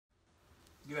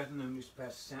Good afternoon, Mr.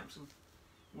 Pastor Sampson.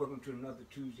 Welcome to another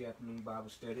Tuesday afternoon Bible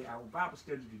study. Our Bible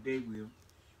study today will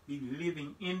be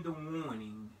living in the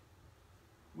morning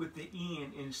with the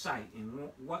end in sight. And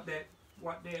what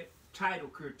that title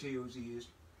curtails is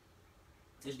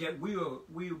that we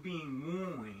are being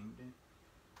warned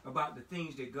about the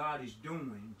things that God is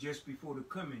doing just before the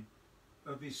coming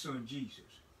of His Son Jesus.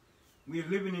 We are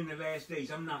living in the last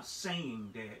days. I'm not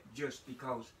saying that just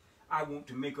because I want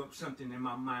to make up something in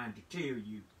my mind to tell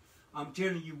you. I'm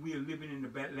telling you we are living in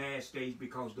the last days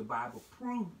because the Bible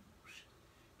proves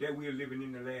that we are living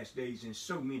in the last days in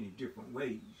so many different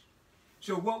ways.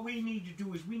 So what we need to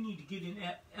do is we need to get an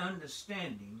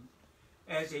understanding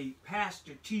as a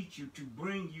pastor teacher to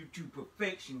bring you to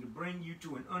perfection, to bring you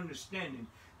to an understanding,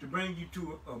 to bring you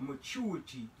to a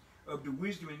maturity of the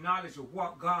wisdom and knowledge of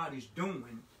what God is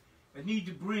doing. I need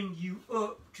to bring you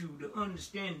up to the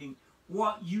understanding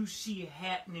what you see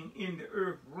happening in the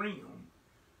earth realm,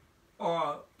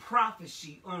 or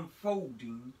prophecy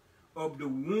unfolding of the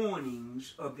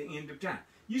warnings of the end of time.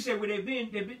 You say, well, they've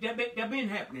been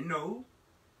happening. No.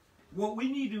 What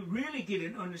we need to really get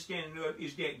an understanding of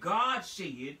is that God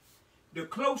said the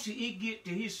closer it gets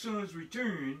to His Son's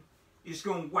return, it's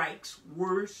going to wax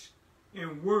worse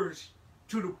and worse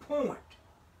to the point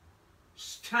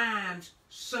times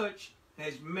such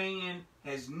as man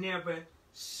has never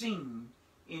seen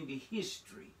in the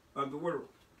history of the world.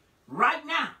 Right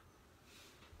now,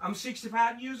 I'm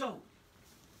 65 years old.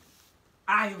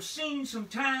 I have seen some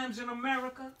times in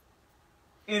America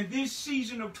in this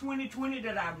season of 2020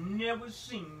 that I've never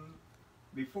seen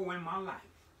before in my life.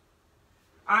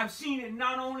 I've seen it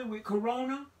not only with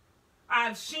Corona,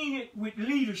 I've seen it with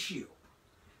leadership.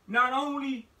 Not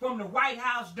only from the White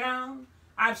House down,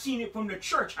 I've seen it from the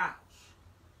church house.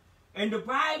 And the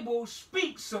Bible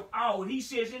speaks of all. He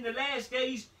says in the last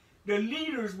days, the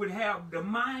leaders would have the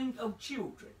mind of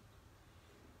children.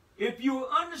 If you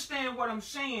understand what I'm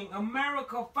saying,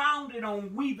 America founded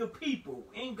on we the people,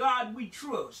 in God we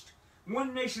trust,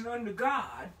 one nation under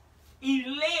God,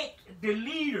 elect the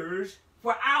leaders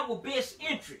for our best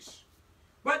interests.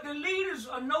 But the leaders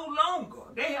are no longer,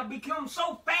 they have become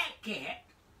so fat-cat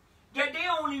that they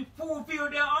only fulfill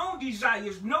their own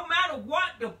desires. No matter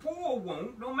what the poor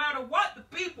want, no matter what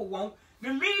the people want, the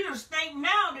leaders think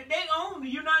now that they own the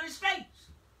United States.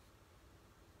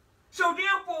 So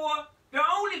therefore, the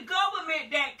only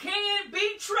government that can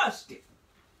be trusted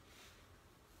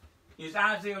is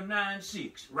Isaiah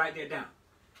 9:6. Write that down.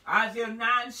 Isaiah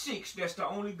 9:6, that's the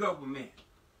only government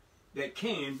that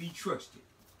can be trusted.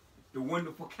 The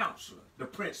wonderful counselor, the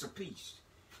Prince of Peace.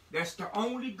 That's the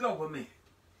only government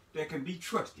that can be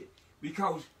trusted.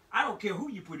 Because I don't care who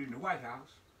you put in the White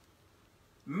House.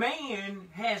 Man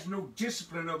has no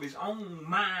discipline of his own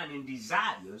mind and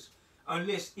desires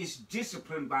unless it's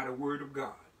disciplined by the Word of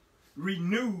God.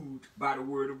 Renewed by the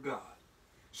Word of God.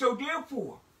 So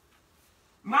therefore,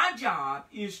 my job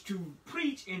is to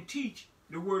preach and teach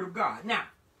the Word of God. Now,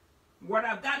 what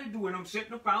I've got to do, and I'm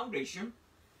setting a foundation,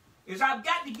 is I've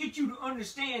got to get you to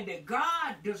understand that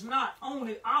God does not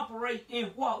only operate in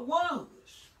what was.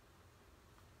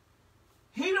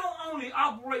 He don't only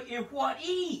operate in what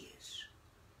is.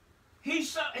 He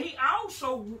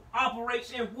also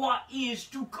operates in what is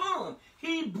to come.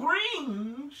 He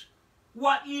brings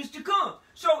what is to come.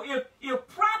 So if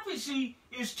prophecy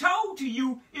is told to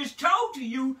you, it's told to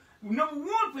you, number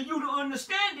one, for you to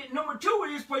understand it. Number two,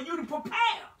 it is for you to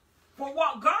prepare for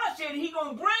what God said He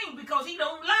going to bring, because He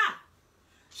don't lie.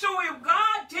 So if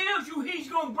God tells you He's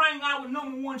going to bring our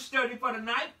number one study for the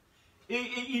night,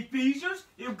 Ephesians,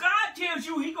 if God tells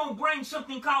you He's going to bring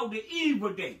something called the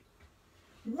evil day,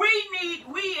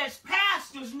 we as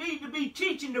pastors need to be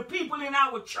teaching the people in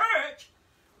our church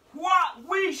what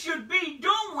we should be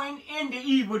doing in the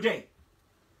evil day.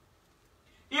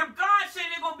 If God said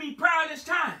they're going to be perilous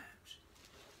times,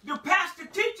 the pastor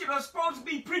teachers are supposed to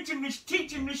be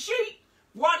teaching the sheep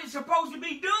what is supposed to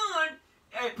be done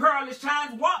at perilous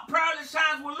times, what perilous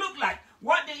times will look like,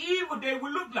 what the evil day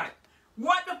will look like,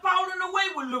 what the falling away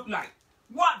will look like,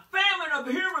 what famine of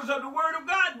the hearers of the Word of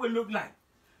God will look like.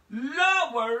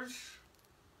 Lovers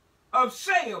of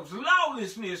selves,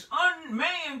 lawlessness,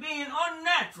 man being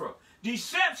unnatural,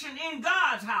 deception in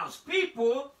God's house,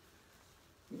 people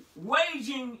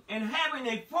waging and having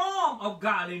a form of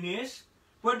godliness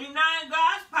but denying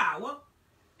God's power,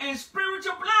 and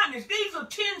spiritual blindness. These are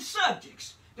 10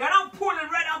 subjects that I'm pulling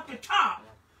right off the top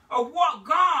of what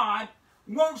God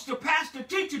wants the pastor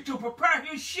teacher to prepare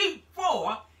his sheep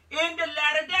for in the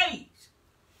latter days.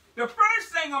 The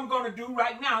first thing I'm going to do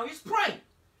right now is pray.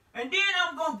 And then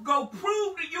I'm going to go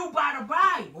prove to you by the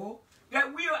Bible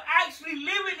that we are actually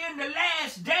living in the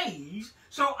last days.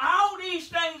 So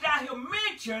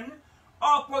intention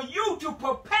or for you to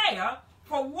prepare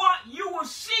for what you are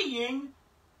seeing.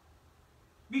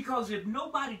 Because if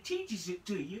nobody teaches it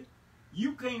to you,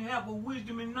 you can't have a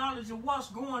wisdom and knowledge of what's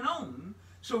going on.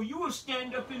 So you will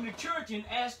stand up in the church and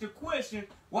ask the question,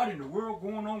 what in the world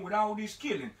going on with all this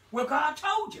killing? Well, God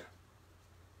told you.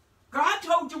 God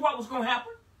told you what was going to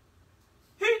happen.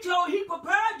 He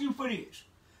prepared you for this.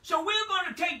 So we're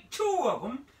going to take two of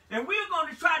them, and we're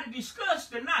going to try to discuss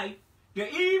tonight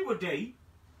the evil day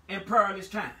and perilous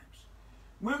times.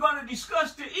 We're going to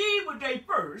discuss the evil day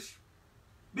first,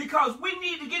 because we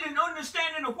need to get an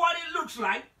understanding of what it looks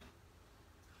like,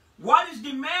 what is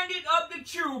demanded of the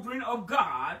children of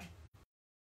God,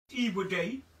 evil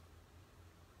day,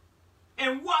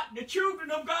 and what the children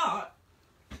of God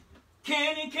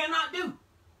can and cannot do.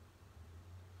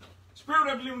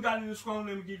 Spirit of the living God in this throne,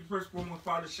 let me give you first one,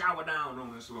 Father, shower down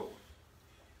on us, Lord.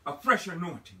 A fresh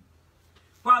anointing.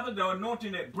 Father, the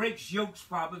anointing that breaks yokes,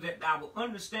 Father, that our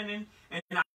understanding and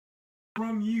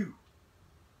from you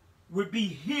would be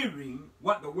hearing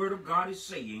what the word of God is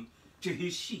saying to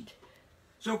his sheep.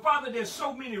 So, Father, there's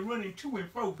so many running to and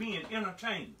fro being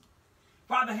entertained.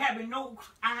 Father, having no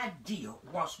idea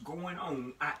what's going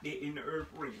on out there in the earth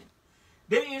realm.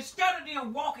 They, instead of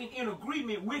them walking in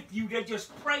agreement with you, they're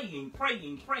just praying,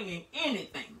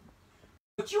 anything.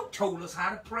 But you told us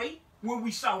how to pray when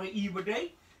we saw the evil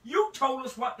day. You told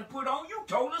us what to put on. You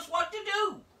told us what to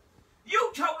do.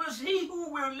 You told us he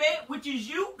who will let, which is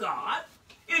you, God,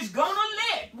 is going to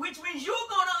let, which means you're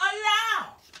going to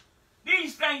allow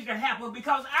these things to happen,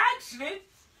 because actually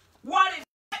what is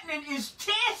happening is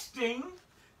testing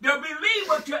the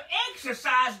believer to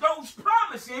exercise those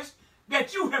promises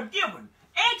that you have given.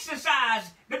 Exercise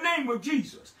the name of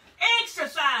Jesus.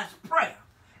 Exercise prayer.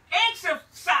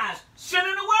 Exercise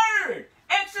sending the word.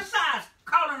 Exercise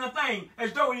calling a thing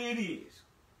as though it is.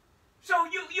 So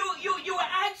you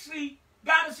actually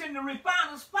got us in the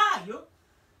refiner's fire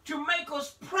to make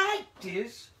us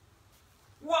practice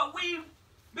what we've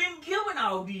been given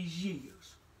all these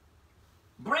years.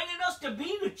 Bringing us to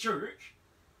be the church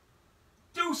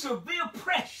through severe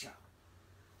pressure,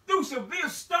 through severe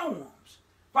storms.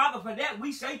 Father, for that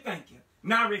we say thank you.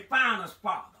 Now refine us,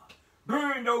 Father.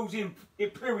 Burn those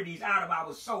impurities out of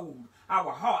our soul,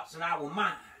 our hearts, and our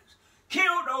minds.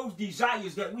 Kill those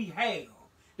desires that we have,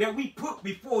 that we put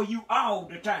before you all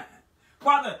the time.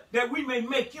 Father, that we may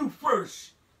make you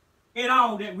first in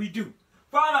all that we do.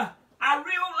 Father, I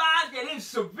realize that in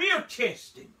severe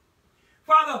testing,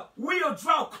 Father, we'll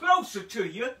draw closer to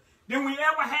you than we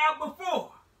ever have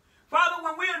before. Father,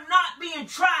 when we're not being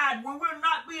tried, when we're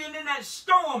not being in that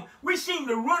storm, we seem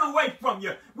to run away from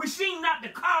you. We seem not to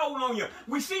call on you.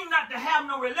 We seem not to have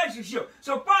no relationship.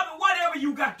 So, Father, whatever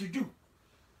you got to do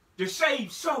to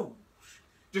save souls,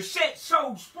 to set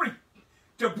souls free,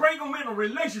 to bring them in a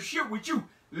relationship with you,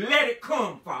 let it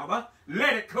come, Father.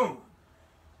 Let it come.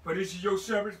 For this is your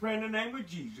servant's prayer in the name of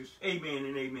Jesus. Amen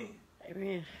and amen.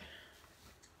 Amen.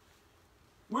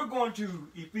 We're going to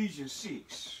Ephesians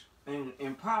 6.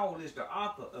 And Paul is the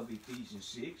author of Ephesians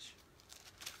 6.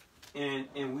 And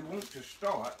we want to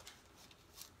start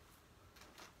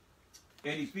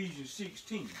at Ephesians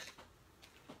 16.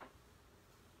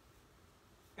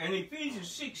 And Ephesians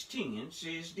 6:10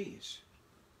 says this.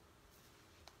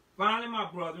 Finally, my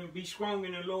brethren, be strong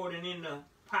in the Lord and in the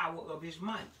power of his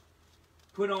might.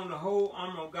 Put on the whole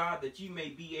armor of God that ye may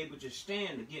be able to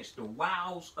stand against the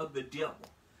wiles of the devil.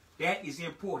 That is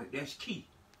important. That's key.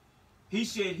 He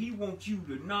said he wants you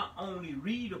to not only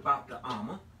read about the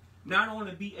armor, not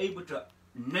only be able to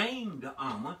name the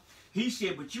armor, he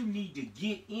said, but you need to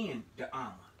get in the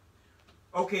armor.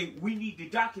 Okay, we need to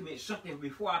document something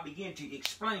before I begin to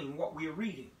explain what we're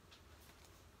reading.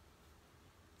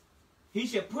 He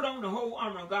said, put on the whole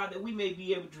armor of God that we may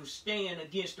be able to stand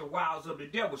against the wiles of the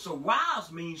devil. So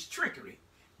wiles means trickery,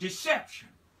 deception,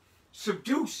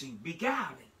 seducing,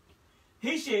 beguiling.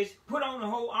 He says, put on the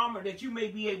whole armor that you may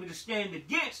be able to stand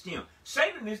against him.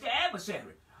 Satan is the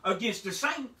adversary against the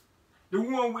saint, the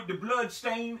one with the blood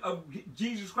stain of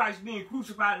Jesus Christ being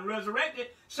crucified and resurrected.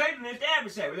 Satan is the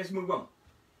adversary. Let's move on.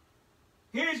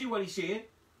 Here's what he said.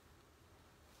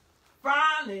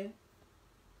 Finally,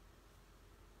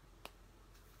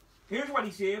 here's what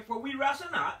he said. For we wrestle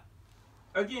not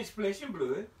against flesh and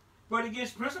blood, but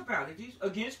against principalities,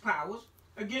 against powers,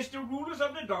 against the rulers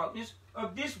of the darkness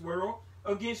of this world,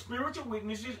 against spiritual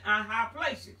witnesses in high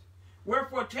places.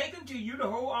 Wherefore take unto you the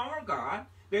whole armor of God,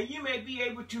 that you may be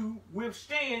able to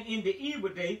withstand in the evil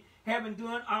day, having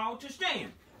done all to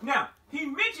stand. Now, he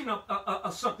mentioned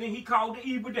something he called the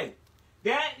evil day.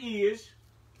 That is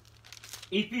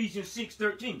Ephesians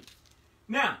 6:13.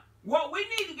 Now, what we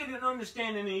need to get an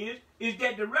understanding is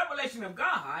that the revelation of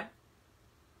God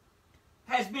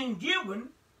has been given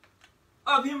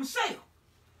of himself.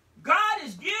 God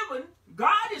is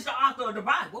the author of the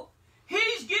Bible.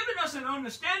 He's given us an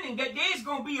understanding that there's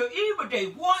going to be an evil day.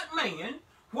 What man,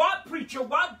 what preacher,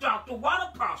 what doctor,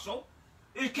 what apostle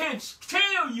it can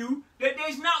tell you that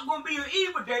there's not going to be an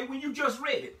evil day when you just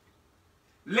read it?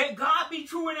 Let God be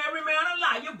true and every man a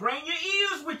liar. Bring your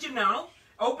ears with you now.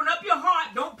 Open up your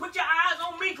heart. Don't put your eyes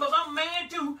on me because I'm man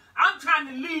too. I'm trying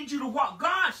to lead you to what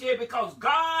God said because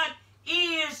God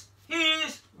is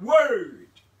his word.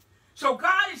 So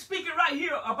God is speaking right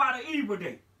here about an evil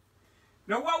day.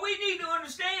 Now what we need to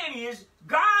understand is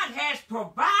God has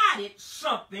provided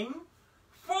something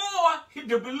for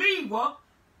the believer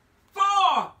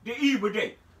for the evil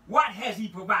day. What has he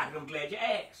provided? I'm glad you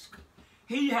asked.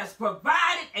 He has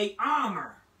provided an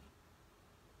armor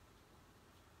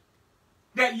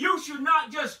that you should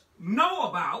not just know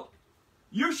about,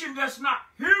 you should just not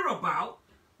hear about,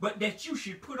 but that you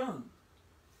should put on.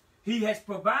 He has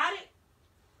provided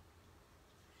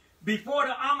before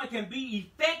the armor can be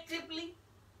effectively,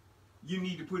 you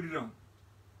need to put it on.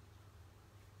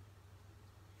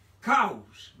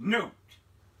 Cause, note,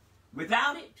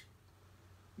 without it,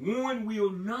 one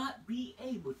will not be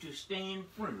able to stand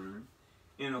firm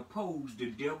and oppose the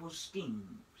devil's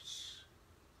schemes.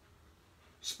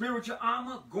 Spiritual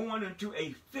armor going into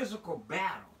a physical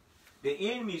battle.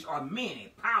 The enemies are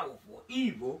many, powerful,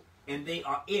 evil, and they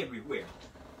are everywhere.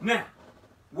 Now,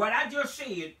 what I just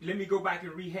said, let me go back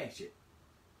and rehash it.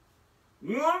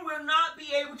 One will not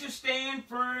be able to stand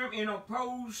firm and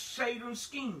oppose Satan's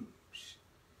schemes.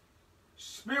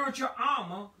 Spiritual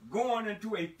armor going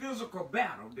into a physical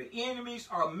battle. The enemies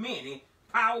are many,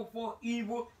 powerful,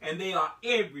 evil, and they are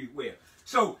everywhere.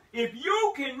 So, if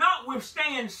you cannot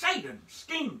withstand Satan's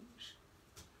schemes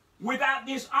without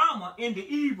this armor in the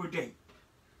evil day,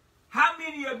 how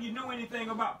many of you know anything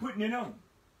about putting it on?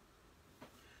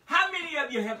 How many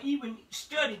of you have even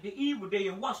studied the evil day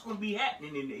and what's going to be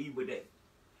happening in the evil day?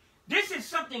 This is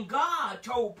something God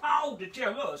told Paul to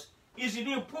tell us. Is it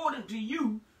important to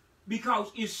you?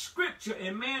 Because it's scripture,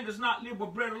 and man does not live by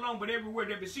bread alone, but every word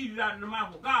that proceeded out of the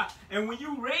mouth of God. And when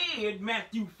you read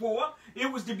Matthew 4,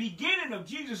 it was the beginning of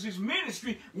Jesus'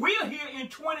 ministry. We're here in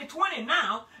 2020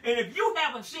 now, and if you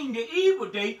haven't seen the evil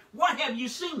day, what have you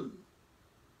seen?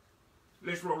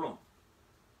 Let's roll on.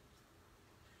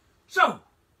 So,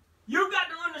 you got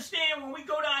to understand when we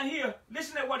go down here,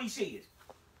 listen to what he says.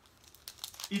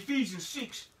 Ephesians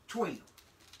 6:12.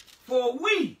 For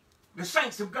we, the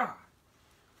saints of God,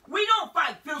 we don't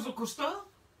fight physical stuff.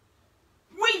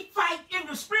 We fight in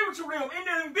the spiritual realm, in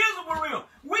the invisible realm.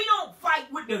 We don't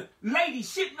fight with the lady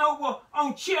sitting over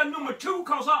on chair number 2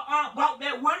 because her aunt bought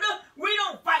that window. We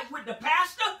don't fight with the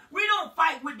pastor. We don't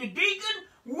fight with the deacon.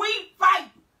 We fight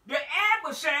the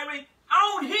adversary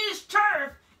on his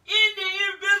turf in the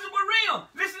invisible realm.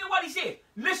 Listen to what he said.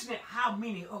 Listen to how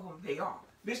many of them they are.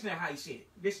 Listen to how he said it.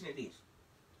 Listen to this.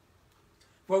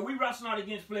 For we wrestle not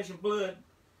against flesh and blood,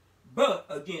 but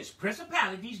against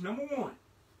principalities, number 1,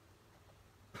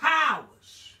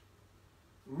 powers,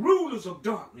 rulers of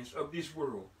darkness of this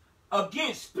world,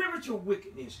 against spiritual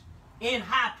wickedness in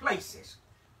high places.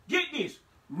 Get this.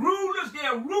 Rulers, they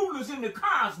are rulers in the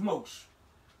cosmos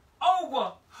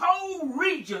over whole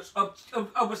regions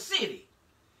of a city.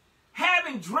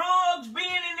 Having drugs being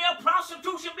in there,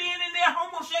 prostitution being in there,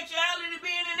 homosexuality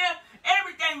being in there,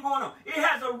 everything going on. It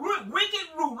has a wicked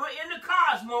ruler in the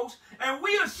cosmos, and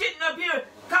we are sitting up here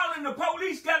calling the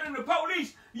police, telling the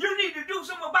police, you need to do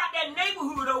something about that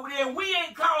neighborhood over there, and we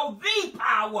ain't called the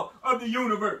power of the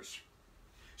universe.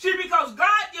 See, because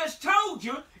God just told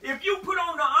you, if you put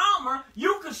on the armor,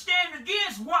 you can stand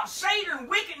against what Satan's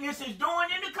wickedness is doing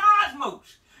in the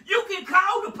cosmos. You can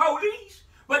call the police,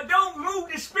 but don't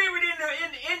move the spirit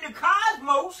in the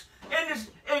cosmos,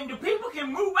 and the people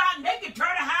can move out and they can tear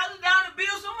the houses down and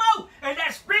build some more. And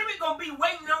that spirit going to be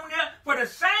waiting on there for the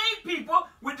same people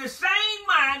with the same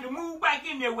mind to move back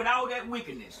in there with all that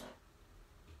wickedness.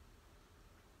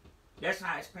 That's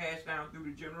how it's passed down through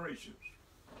the generations.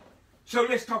 So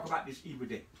let's talk about this evil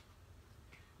day.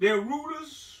 There are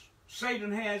rulers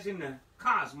Satan has in the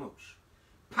cosmos,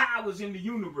 powers in the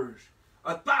universe,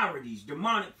 authorities,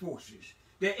 demonic forces.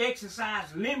 They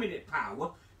exercise limited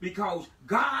power because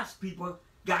God's people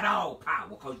got all power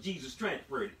because Jesus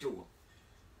transferred it to them.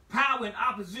 Power in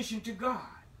opposition to God.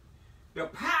 The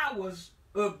powers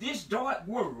of this dark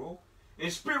world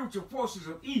and spiritual forces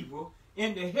of evil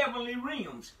in the heavenly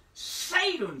realms.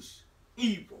 Satan's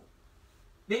evil.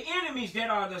 The enemies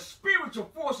that are the spiritual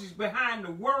forces behind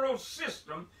the world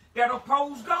system that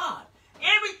oppose God.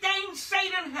 everything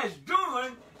Satan has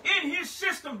done in his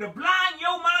system to blind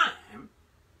your mind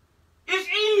is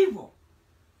evil.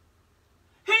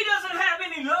 He doesn't have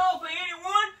any love for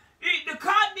anyone. The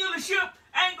car dealership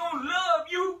ain't going to love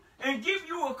you and give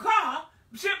you a car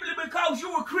simply because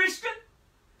you're a Christian.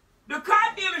 The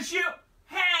car dealership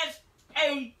has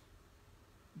a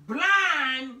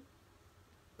blind,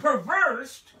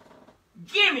 perverse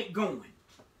gimmick going.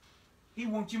 He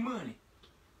wants your money.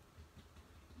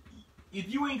 If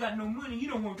you ain't got no money, he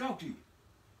don't want to talk to you.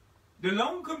 The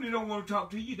loan company don't want to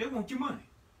talk to you. They want your money.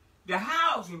 The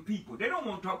housing people, they don't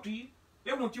want to talk to you.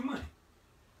 They want your money.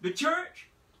 The church,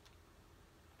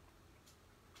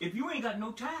 if you ain't got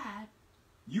no tithe,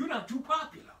 you're not too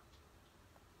popular.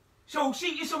 So,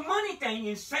 see, it's a money thing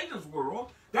in Satan's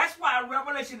world. That's why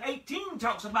Revelation 18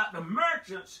 talks about the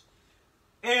merchants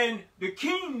and the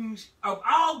kings of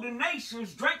all the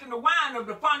nations drinking the wine of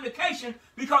the fornication,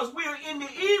 because we are in the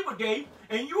evil day,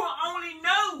 and you are only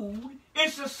known in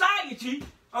society,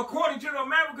 according to the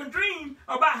American dream,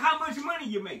 about how much money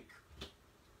you make.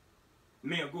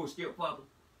 May I go a step further?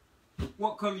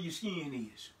 What color your skin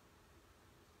is.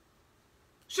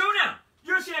 So now,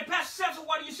 you're saying, Pastor Sampson,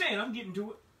 what are you saying? I'm getting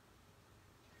to it.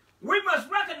 We must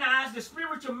recognize the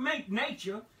spiritual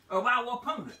nature of our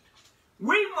opponent.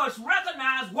 We must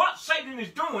recognize what Satan is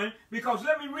doing, because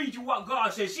let me read you what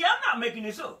God says. See, I'm not making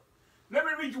this up. Let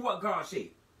me read you what God said.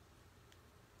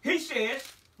 He says,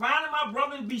 finally, my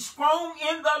brothers, be strong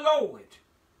in the Lord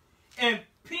and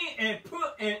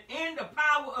in the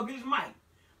power of his might.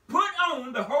 Put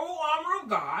on the whole armor of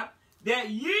God,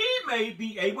 that ye may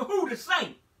be able, who the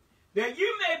saint, that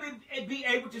you may be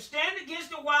able to stand against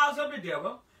the wiles of the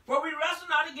devil. For we wrestle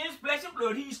not against flesh and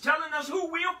blood. He's telling us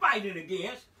who we are fighting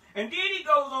against. And then he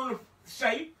goes on to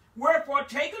say, wherefore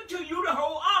take unto you the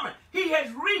whole armor. He has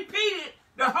repeated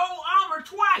the whole armor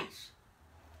twice.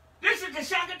 This is the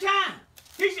second time.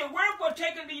 He said, wherefore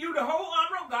take unto you the whole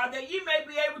armor of God, that ye may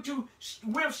be able to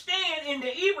withstand in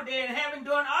the evil day, and having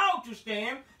done all to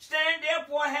stand, stand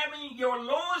therefore having your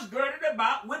loins girded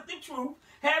about with the truth,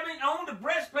 having on the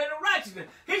breastplate of righteousness.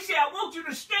 He said, I want you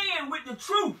to stand with the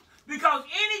truth, because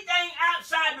anything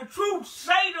outside the truth,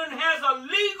 Satan has a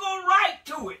legal right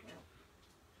to it.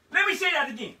 Let me say that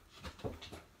again.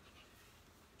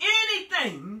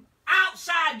 Anything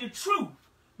outside the truth,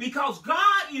 because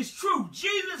God is truth,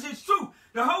 Jesus is truth,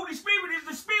 the Holy Spirit is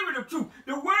the Spirit of truth,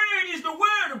 the Word is the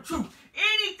Word of truth.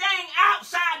 Anything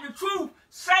outside the truth,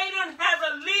 Satan has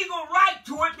a legal right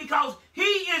to it, because he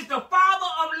is the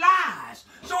father of lies.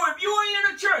 So if you are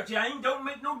in a church, it don't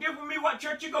make no difference to me what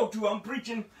church you go to. I'm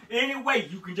preaching anyway.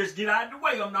 You can just get out of the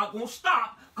way. I'm not going to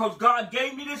stop, because God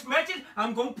gave me this message.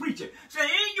 I'm going to preach it. So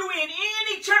if you in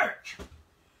any church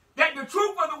that the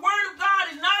truth of the Word of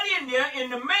God is not in there,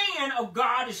 and the man of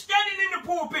God is standing in the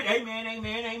pulpit, amen,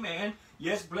 amen, amen.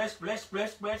 Yes, bless, bless,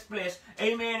 bless, bless, bless.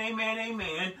 Amen, amen,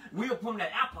 amen. We're from the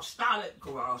apostolic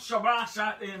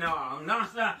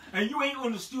and you ain't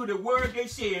understood the word they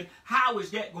said. How is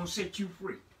that going to set you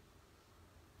free?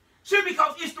 See,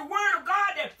 because it's the word of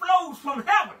God that flows from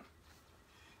heaven.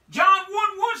 John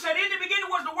 1:1 said, in the beginning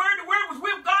was the word was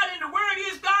with God, and the word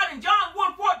is God. And John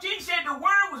 1:14 said, the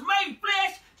word was made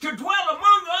flesh to dwell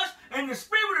among us, and the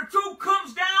Spirit of truth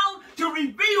comes down to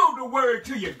reveal the word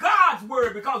to you. God's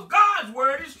word, because God's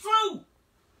word is true.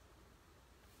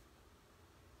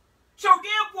 So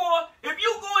therefore, if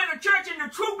you go in a church and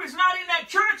the truth is not in that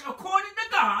church according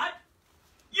to God,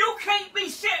 you can't be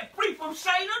set free from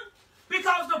Satan,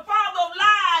 because the father of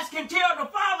lies can tell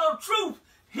the father of truth,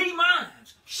 he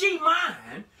minds, she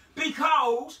mine,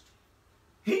 because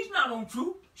he's not on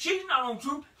truth, she's not on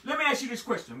truth. Let me ask you this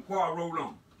question before I roll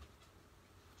on.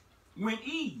 When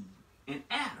Eve and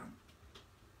Adam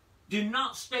did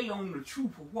not stay on the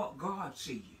truth of what God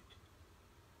said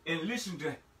and listen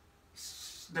to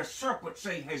the serpent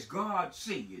say, has God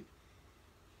said,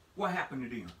 what happened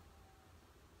to them?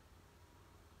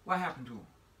 What happened to them?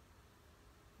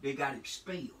 They got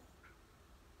expelled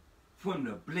from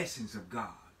the blessings of God,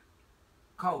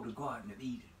 called the Garden of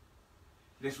Eden.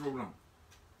 Let's roll on.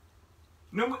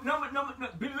 Number,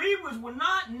 believers will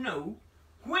not know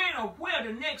when or where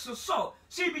the next assault.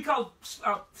 See, because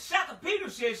 2 Peter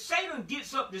says Satan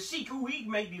gets up to seek who he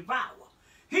may devour.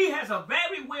 He has a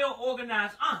very well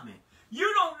organized army.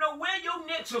 You don't know where your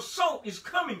next assault is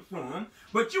coming from,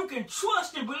 but you can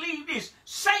trust and believe this.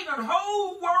 Satan's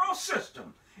whole world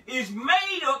system is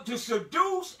made up to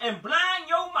seduce and blind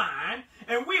your mind,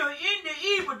 and we are in the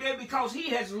evil day because he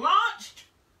has launched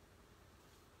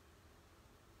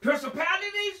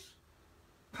principalities,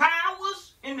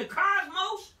 powers in the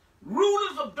cosmos,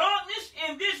 rulers of darkness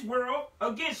in this world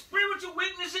against spiritual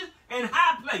weaknesses in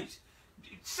high places.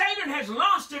 Satan has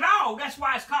launched it all. That's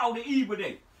why it's called the evil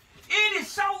day. It is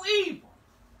so evil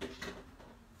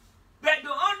that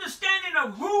the understanding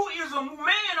of who is a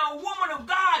man or woman of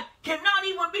God cannot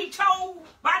even be told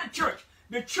by the church.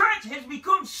 The church has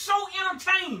become so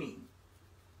entertaining,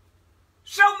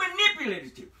 so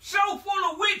manipulative, so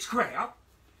full of witchcraft,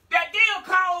 that they'll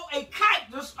call a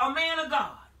cactus a man of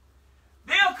God.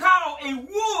 They'll call a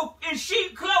wolf in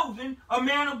sheep clothing a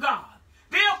man of God.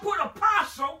 They'll put a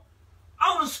apostle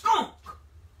on a skunk.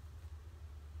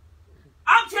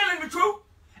 I'm telling the truth.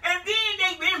 And then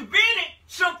they've invented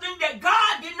something that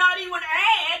God did not even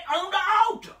add on the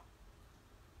altar.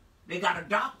 They got a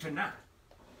doctor now.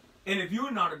 And if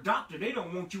you're not a doctor, they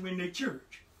don't want you in their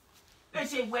church. They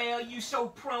say, well, you're so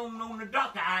prone on the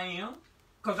doctor. I am,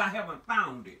 because I haven't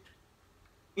found it.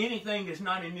 Anything that's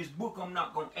not in this book, I'm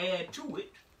not going to add to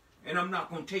it, and I'm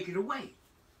not going to take it away.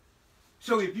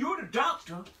 So if you're the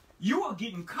doctor, you are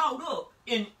getting caught up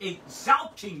in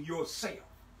exalting yourself,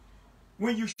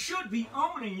 when you should be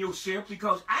humbling yourself,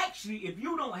 because actually, if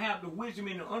you don't have the wisdom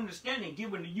and the understanding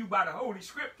given to you by the Holy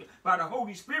Scripture, by the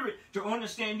Holy Spirit, to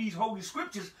understand these Holy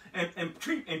Scriptures and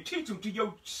teach them to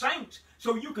your saints,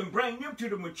 so you can bring them to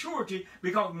the maturity,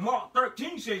 because Mark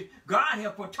 13 says, God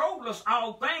has foretold us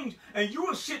all things, and you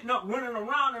are sitting up running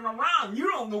around and around. You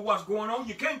don't know what's going on.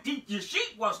 You can't teach your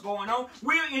sheep what's going on.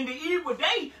 We're in the evil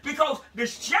day because the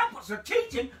shepherds are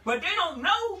teaching, but they don't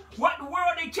know what the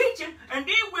world they're teaching, and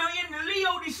then we're in the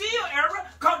Laodicea era,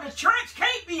 because the church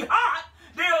can't be hot.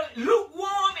 They're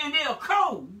lukewarm and they're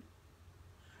cold,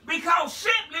 because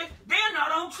simply they're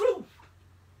not on truth.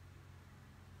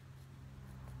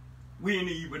 We're in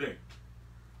the evil day.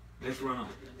 Let's run on.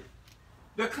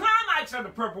 The climax of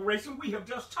the preparation we have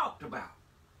just talked about.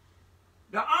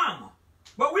 The armor.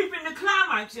 But we've been the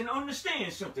climax and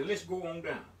understand something. Let's go on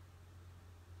down.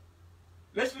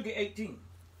 Let's look at 18.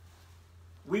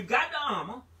 We've got the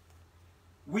armor.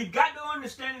 We've got the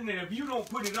understanding that if you don't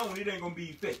put it on, it ain't going to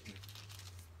be effective.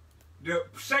 The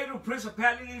Satan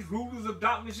principalities, rulers of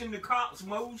darkness in the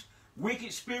cosmos,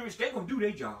 wicked spirits, they're going to do their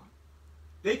job.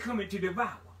 They coming to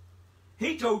devour.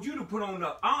 He told you to put on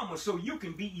the armor so you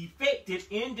can be effective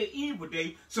in the evil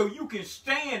day, so you can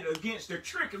stand against the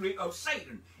trickery of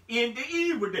Satan in the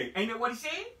evil day. Ain't that what he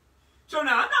said? So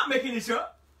now, I'm not making this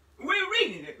up. We're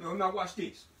reading it. Now watch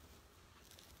this.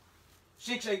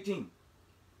 6:18.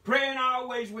 Praying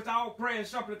always with all prayer and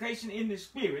supplication in the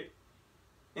Spirit,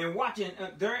 and watching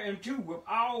thereunto with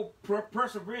all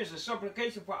perseverance and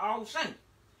supplication for all saints.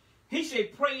 He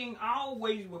said, praying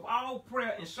always with all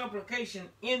prayer and supplication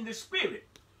in the Spirit.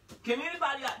 Can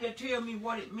anybody out there tell me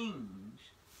what it means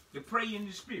to pray in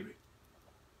the Spirit?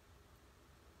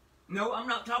 No, I'm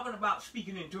not talking about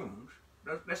speaking in tongues.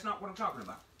 That's not what I'm talking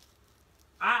about.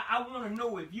 I want to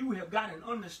know if you have got an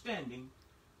understanding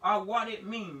of what it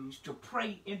means to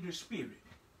pray in the Spirit.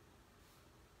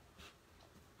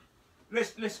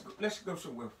 Let's go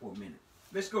somewhere for a minute.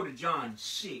 Let's go to John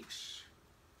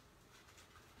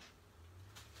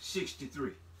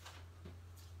 6:63.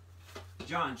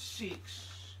 John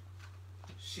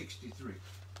 6:63.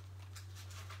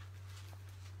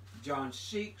 John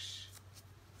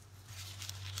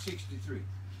 6:63.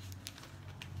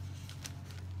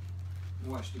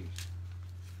 Watch this.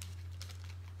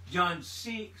 John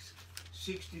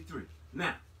 6:63.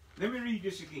 Now, let me read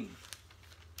this again.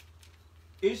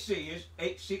 It says,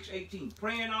 6:18,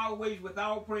 praying always with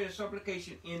all prayer and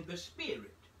supplication in the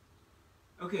Spirit.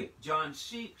 Okay, John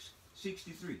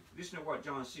 6:63. Listen to what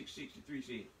John 6:63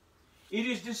 says. It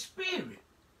is the Spirit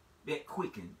that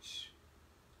quickens.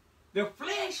 The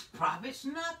flesh profits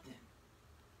nothing.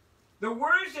 The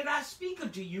words that I speak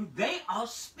unto you, they are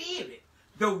spirit.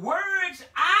 The words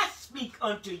I speak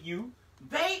unto you,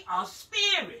 they are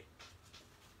spirit.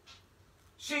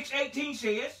 6:18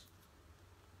 says,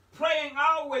 praying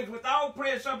always with all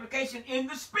prayer and supplication in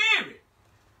the Spirit.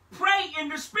 Pray in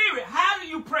the Spirit. How do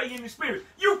you pray in the Spirit?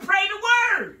 You pray the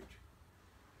Word.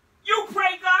 You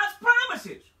pray God's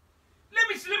promises. Let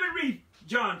me read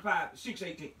John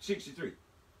 6:63.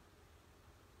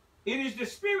 It is the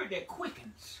Spirit that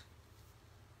quickens.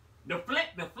 The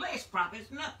flesh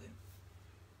profits nothing.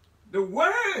 The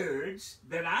words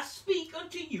that I speak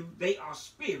unto you, they are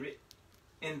spirit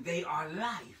and they are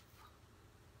life.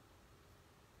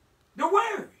 The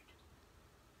Word.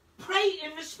 Pray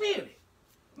in the Spirit.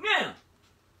 Now,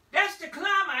 that's the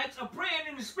climax of praying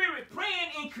in the Spirit,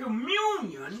 praying in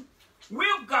communion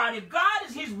with God. If God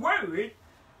is His Word,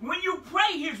 when you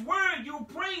pray His Word, you're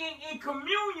praying in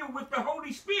communion with the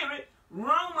Holy Spirit.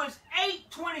 Romans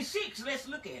 8:26. Let's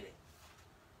look at it.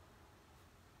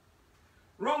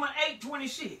 Romans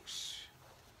 8:26.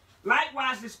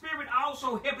 Likewise, the Spirit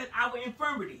also helpeth our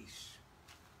infirmities.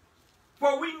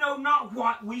 For we know not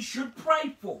what we should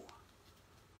pray for,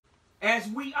 as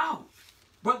we ought.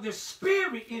 But the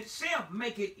Spirit itself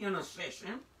maketh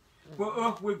intercession for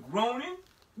us with groaning,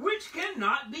 which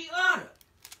cannot be uttered.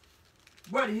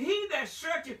 But he that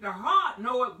searcheth the heart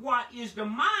knoweth what is the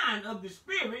mind of the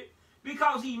Spirit,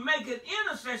 because he maketh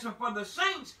intercession for the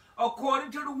saints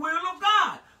according to the will of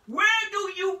God. Where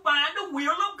do you find the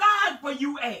will of God for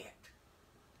you at?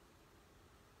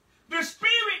 The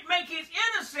Spirit maketh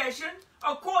intercession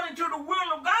according to the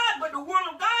will of God, but the will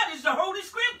of God is the Holy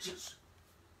Scriptures.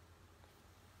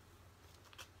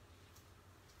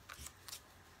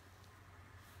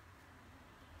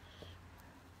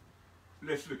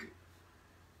 Let's look at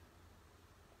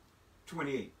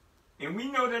 28. And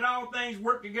we know that all things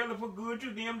work together for good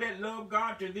to them that love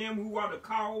God, to them who are the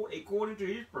called according to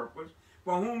his purpose,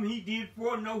 for whom he did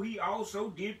foreknow, he also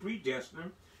did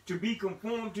predestine to be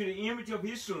conformed to the image of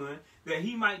his Son, that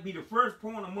he might be the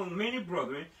firstborn among many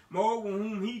brethren. Moreover,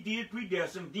 whom he did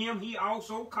predestine, them he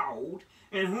also called,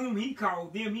 and whom he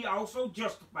called, them he also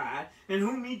justified, and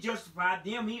whom he justified,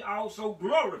 them he also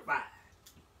glorified.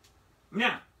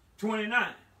 Now, 29,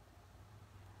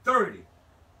 30.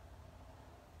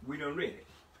 We done read it.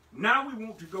 Now we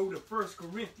want to go to 1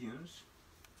 Corinthians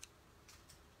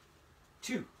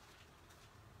 2.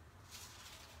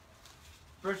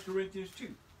 1 Corinthians 2.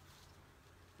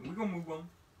 And we're going to move on,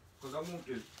 because I want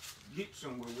to get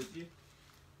somewhere with you.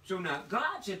 So now,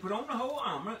 God said, put on the whole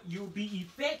armor. You'll be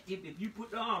effective if you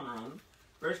put the armor on.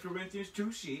 1 Corinthians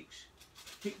 2:6.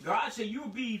 God said, you'll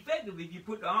be effective if you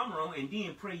put the armor on and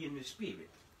then pray in the Spirit.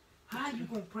 How are you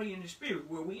going to pray in the Spirit?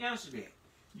 Well, we answer that.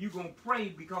 You're going to pray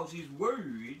because his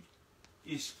word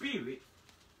is spirit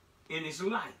and it's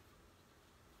life.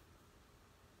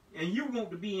 And you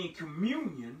want to be in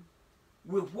communion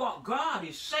with what God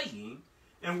is saying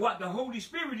and what the Holy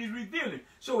Spirit is revealing.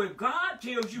 So if God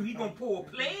tells you he's going to pour a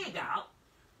plague out,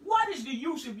 what is the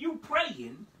use of you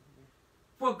praying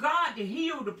for God to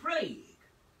heal the plague?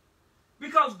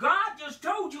 Because God just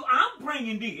told you, I'm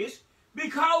bringing this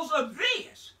because of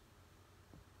this.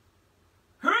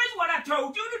 Here's what I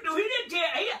told you to do.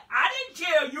 I didn't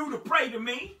tell you to pray to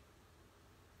me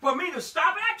for me to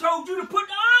stop it. I told you to put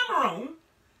the armor on,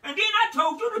 and then I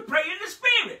told you to pray in the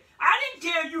Spirit. I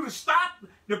didn't tell you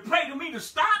to pray to me to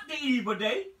stop the evil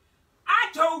day. I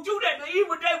told you that the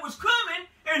evil day was coming,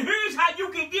 and here's how you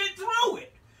can get through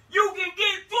it. You can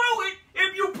get through it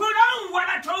if you put on what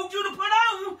I told you to put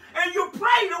on, and you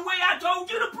pray the way I told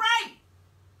you to pray.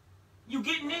 You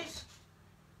getting this?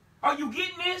 Are you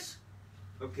getting this?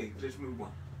 Okay, let's move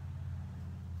on.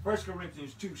 1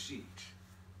 Corinthians 2:6.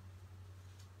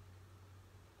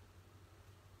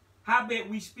 Howbeit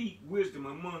we speak wisdom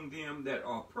among them that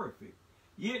are perfect,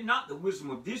 yet not the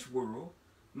wisdom of this world,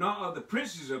 nor of the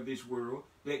princes of this world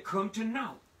that come to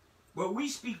naught. But we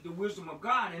speak the wisdom of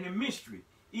God in a mystery,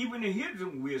 even the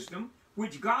hidden wisdom,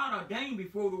 which God ordained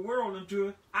before the world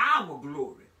unto our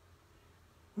glory,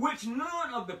 which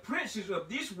none of the princes of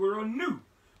this world knew.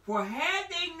 For had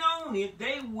they known it,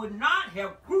 they would not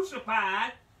have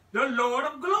crucified the Lord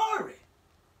of glory.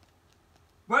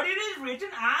 But it is written,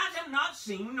 eyes have not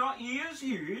seen, nor ears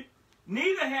heard,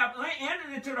 neither have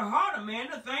entered into the heart of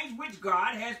man the things which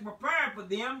God has prepared for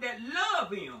them that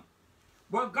love him.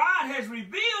 But God has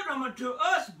revealed them unto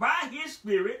us by his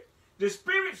Spirit. The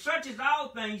Spirit searches all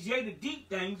things, yea, the deep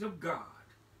things of God.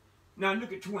 Now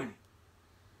look at 20.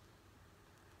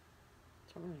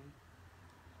 20.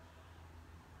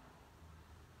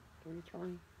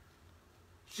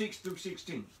 6 through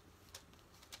 16.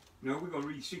 No, we're going to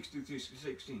read 6 through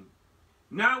 16.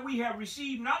 Now we have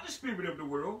received not the spirit of the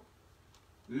world.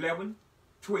 11,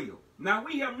 12. Now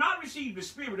we have not received the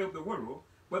spirit of the world,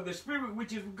 but the Spirit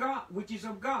which is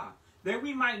of God, that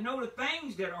we might know the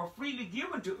things that are freely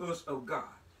given to us of God.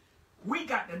 We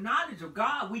got the knowledge of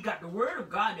God. We got the word of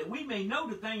God, that we may know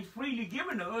the things freely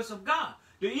given to us of God.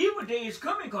 The evil day is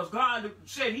coming because God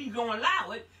said he's going to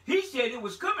allow it. He said it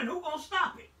was coming. Who's going to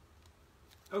stop it?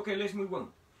 Okay, let's move on.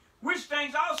 Which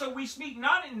things also we speak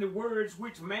not in the words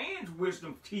which man's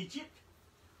wisdom teacheth,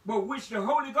 but which the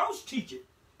Holy Ghost teacheth,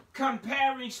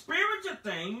 comparing spiritual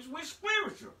things with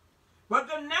spiritual. But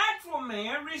the natural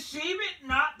man receiveth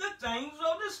not the things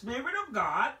of the Spirit of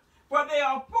God, for they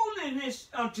are foolishness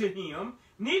unto him,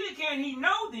 neither can he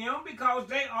know them, because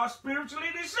they are spiritually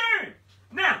discerned.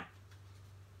 Now,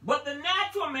 but the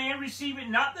natural man receiveth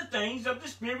not the things of the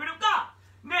Spirit of God.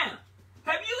 Now,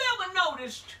 have you ever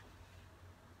noticed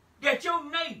that your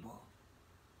neighbor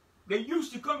that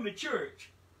used to come to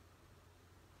church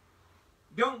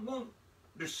don't want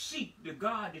to seek the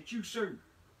God that you serve?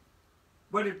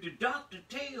 But if the doctor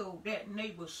tells that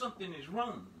neighbor something is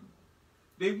wrong,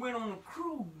 they went on a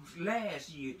cruise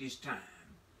last year at this time,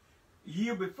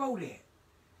 year before that,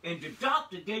 and the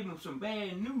doctor gave them some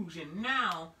bad news, and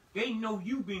now they know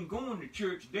you've been going to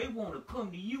church. They want to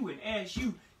come to you and ask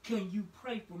you, can you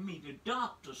pray for me? The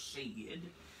doctor said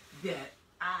that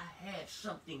I had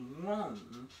something wrong,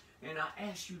 and I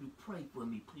asked you to pray for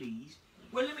me, please.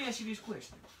 Well, let me ask you this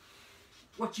question.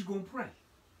 What you gonna pray?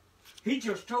 He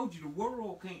just told you the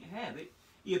world can't have it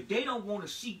if they don't want to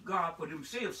seek God for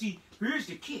themselves. See, here's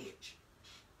the catch.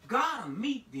 God will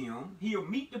meet them. He'll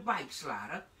meet the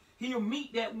backslider. He'll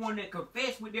meet that one that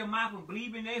confess with their mouth and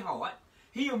believe in their heart.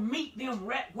 He'll meet them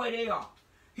right where they are.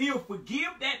 He'll forgive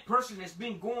that person that's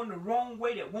been going the wrong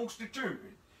way that wants to turn.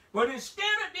 But instead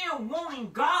of them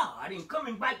wanting God and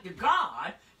coming back to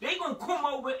God, they're going to come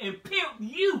over and pimp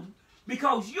you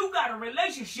because you got a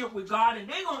relationship with God, and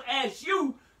they're going to ask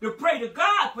you to pray to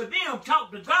God for them,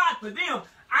 talk to God for them.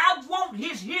 I want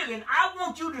his healing. I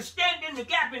want you to stand in the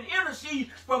gap and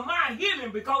intercede for my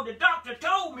healing because the doctor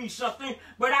told me something,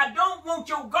 but I don't want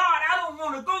your God. I don't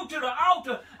want to go to the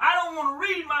altar. I don't want to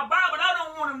read my Bible. I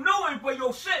don't want to know him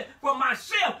for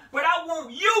myself, but I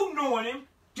want you knowing him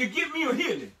to give me a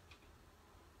healing.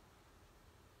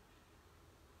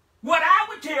 What I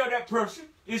would tell that person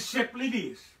is simply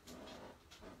this.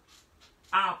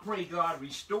 I pray God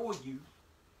restore you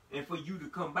and for you to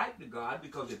come back to God,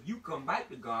 because if you come back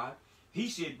to God, he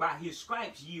said by his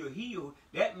stripes ye are healed.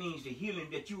 That means the healing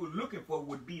that you were looking for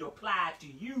would be applied to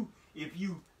you if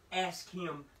you ask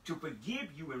him to forgive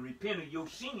you and repent of your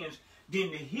sins.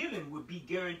 Then the healing would be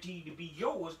guaranteed to be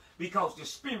yours because the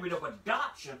spirit of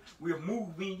adoption will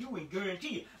move in you and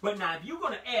guarantee it. But now if you're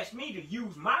going to ask me to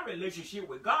use my relationship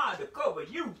with God to cover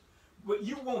you, but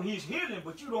you want his healing,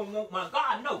 but you don't want my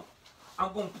God, no.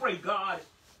 I'm going to pray, God,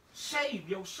 save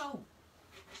your soul.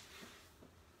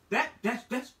 That's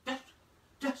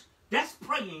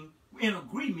praying in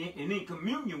agreement and in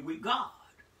communion with God.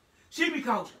 See,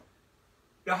 because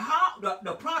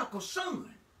the prodigal son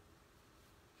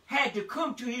had to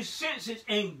come to his senses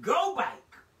and go back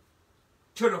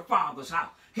to the father's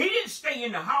house. He didn't stay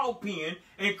in the hog pen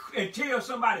and tell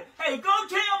somebody, hey, go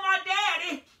tell my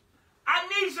daddy I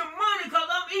need some money because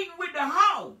I'm eating with the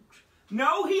hogs.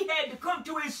 No, he had to come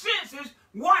to his senses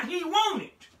what he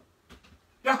wanted.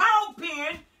 The hog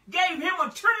pen gave him a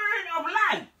turn of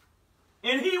life,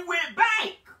 and he went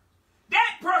back.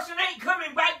 That person ain't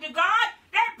coming back to God.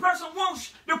 That person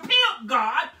wants to pimp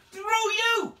God through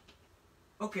you.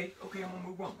 Okay, I'm going to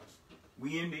move on.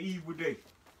 We in the evil day.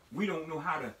 We don't know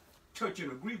how to touch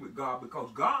and agree with God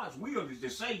because God's will is to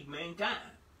save mankind.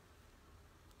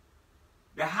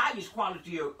 The highest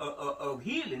quality of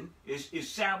healing is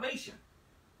salvation.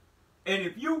 And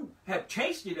if you have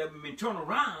tasted of him and turn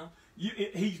around,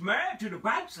 he's married to the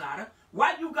backslider.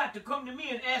 Why you got to come to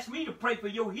me and ask me to pray for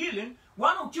your healing?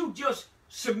 Why don't you just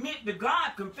submit to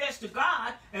God, confess to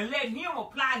God, and let him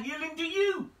apply healing to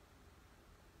you?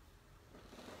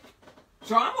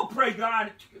 So I'm going to pray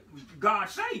God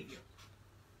save you.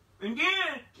 And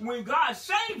then when God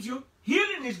saves you,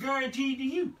 healing is guaranteed to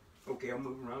you. Okay, I'm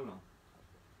moving right along.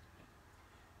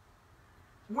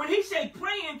 When he said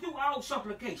praying through all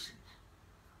supplications,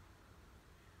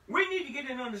 we need to get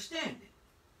an understanding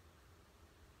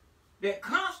that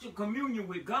constant communion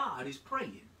with God is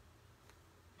praying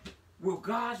with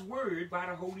God's word by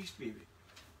the Holy Spirit.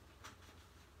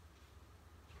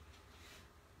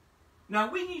 Now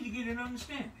we need to get an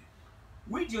understanding.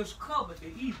 We just covered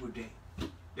the evil day.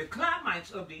 The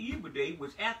climax of the evil day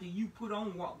was after you put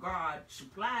on what God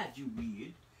supplied you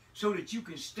with, so that you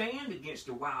can stand against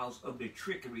the wiles of the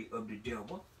trickery of the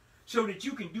devil, so that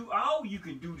you can do all you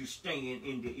can do to stand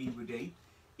in the evil day,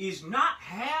 is not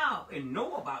have and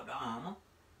know about the armor,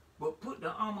 but put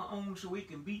the armor on so it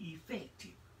can be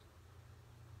effective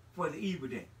for the evil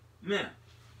day. Now,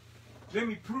 let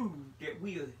me prove that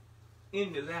we are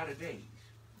in the latter days.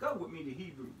 Go with me to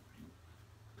Hebrews,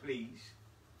 please.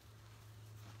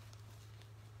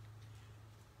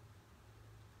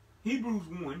 Hebrews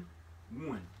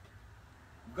 1:1.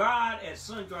 God at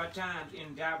sundry times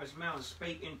in divers manners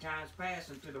spake in times past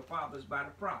unto the fathers by the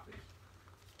prophets,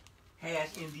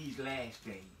 has in these last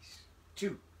days.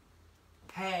 2.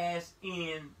 Has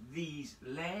in these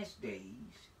last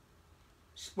days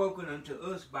spoken unto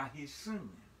us by his Son,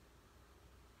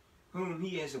 whom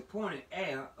he has appointed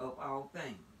heir of all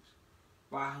things,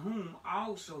 by whom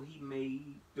also he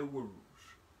made the worlds.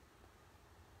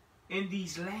 In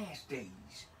these last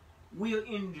days, we're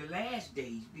in the last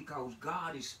days because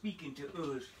God is speaking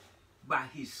to us by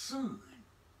his Son.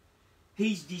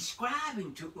 He's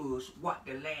describing to us what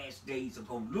the last days are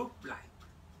going to look like.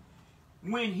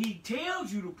 when he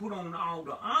tells you to put on all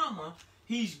the armor,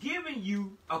 he's giving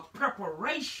you a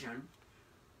preparation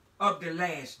of the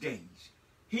last days.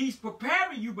 He's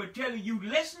preparing you by telling you,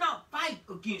 let's not fight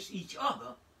against each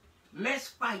other. Let's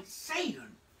fight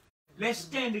Satan. Let's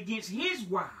stand against his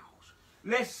wiles.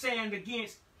 Let's stand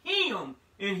against him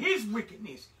and his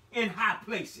wickedness in high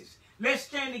places. Let's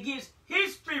stand against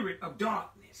his spirit of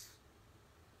darkness.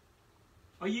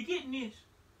 Are you getting this?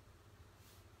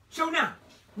 So now,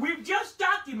 we've just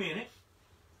documented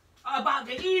about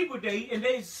the evil day, and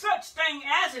there's such thing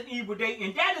as an evil day,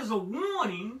 and that is a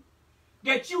warning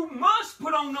that you must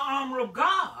put on the armor of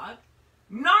God,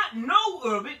 not know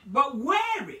of it, but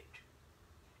wear it.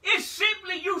 It's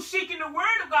simply you seeking the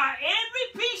word of God.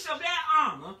 Every piece of that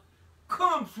armor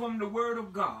comes from the word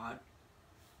of God,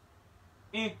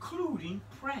 including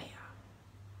prayer.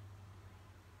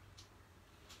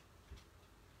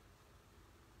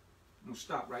 I'm going to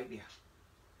stop right there.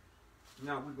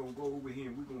 Now we're going to go over here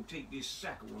and we're going to take this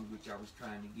second one, which I was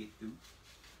trying to get through.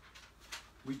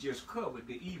 We just covered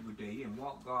the evil day and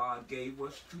what God gave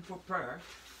us to prepare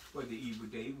for the evil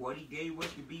day, what he gave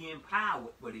us to be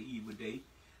empowered for the evil day,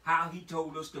 how he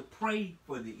told us to pray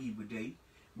for the evil day.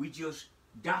 We just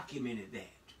documented that.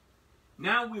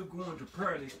 Now we're going to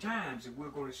perilous times, and we're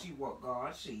going to see what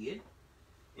God said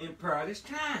in perilous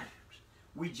times.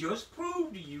 We just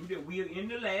proved to you that we are in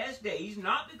the last days,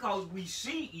 not because we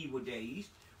see evil days.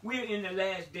 We're in the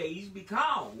last days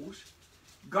because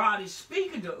God is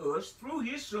speaking to us through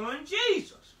his son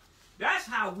Jesus. That's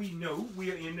how we know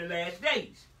we are in the last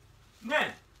days. Now,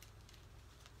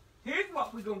 here's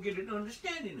what we're going to get an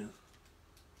understanding of.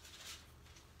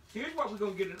 Here's what we're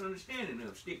going to get an understanding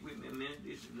of. Stick with me a minute.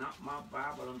 This is not my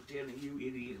Bible. I'm telling you,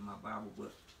 it is my Bible,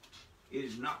 but it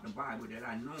is not the Bible that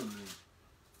I normally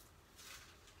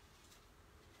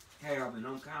have, and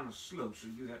I'm kind of slow, so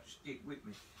you have to stick with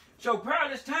me. So,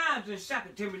 perilous times in 2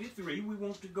 Timothy 3, we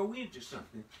want to go into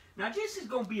something. Now, this is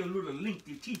going to be a little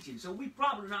lengthy teaching, so we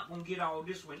probably not going to get all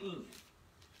this one in.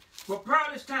 But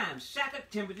perilous times, 2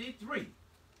 Timothy 3.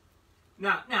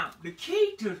 Now, the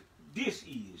key to this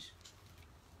is,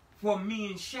 for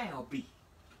men shall be.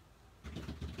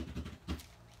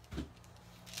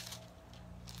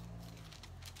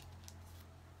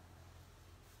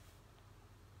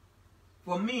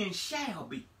 For men shall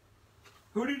be.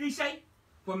 Who did he say?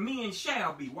 For men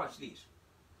shall be. Watch this.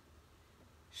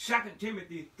 2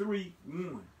 Timothy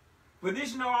 3:1. For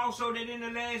this know also that in the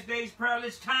last days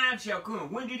perilous times shall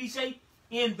come. When did he say?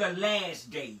 In the last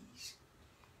days.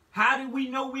 How do we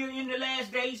know we're in the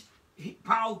last days?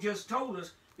 Paul just told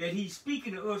us that he's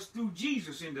speaking to us through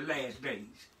Jesus in the last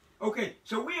days. Okay,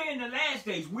 so we're in the last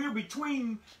days. We're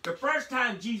between the first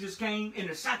time Jesus came and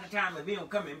the second time of him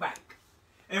coming back.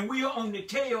 And we are on the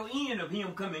tail end of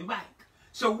him coming back.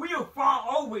 So we are far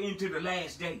over into the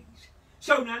last days.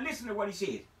 So now listen to what he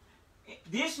says.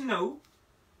 This know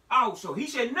also. He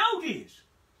said, know this.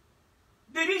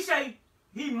 Did he say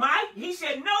he might? He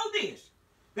said, know this.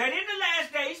 That in the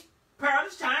last days,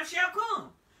 perilous times shall come.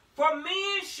 For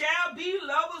men shall be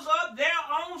lovers of their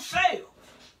own selves.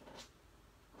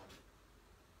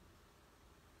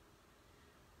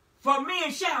 For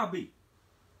men shall be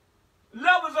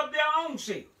lovers of their own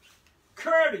selves,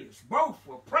 courteous,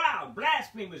 boastful, proud,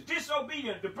 blasphemous,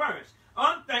 disobedient to parents,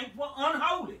 unthankful,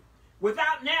 unholy,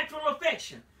 without natural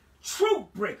affection, truth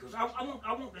breakers. I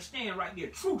want to stand right there.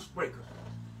 Truth breakers.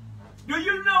 Do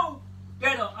you know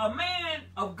that a man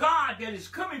of God that is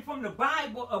coming from the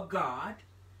Bible of God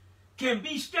can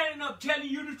be standing up telling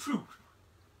you the truth,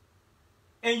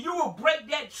 and you will break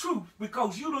that truth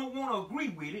because you don't want to agree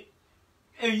with it,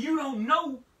 and you don't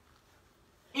know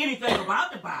anything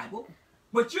about the Bible,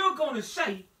 but you're going to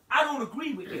say, I don't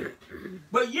agree with it.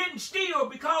 But yet and still,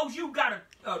 because you got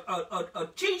a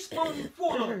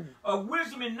teaspoonful of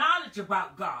wisdom and knowledge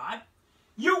about God,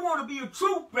 you want to be a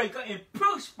truth breaker and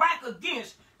push back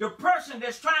against the person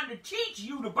that's trying to teach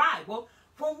you the Bible.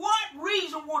 For what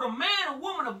reason would a man or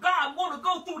woman of God want to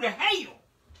go through the hell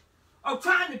of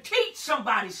trying to teach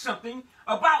somebody something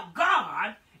about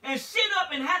God and sit up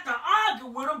and have to argue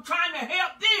with them, trying to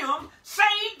help them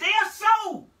save their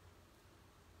soul?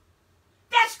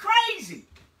 That's crazy.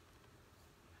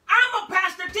 I'm a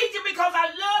pastor teaching because I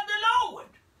love the Lord.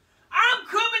 I'm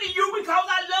coming to you because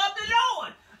I love the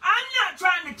Lord. I'm not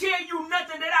trying to tell you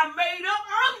nothing that I made up.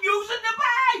 I'm using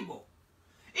the Bible.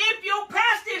 If your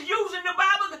pastor is using the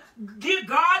Bible, give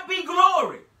God be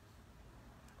glory.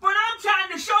 But I'm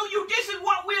trying to show you this is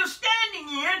what we're standing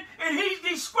in, and he's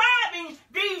describing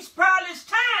these perilous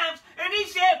times, and he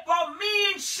said, for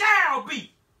men shall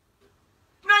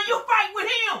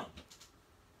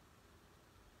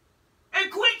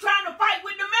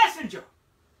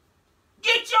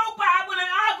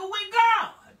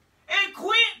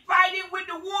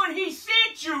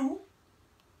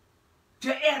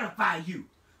edify you,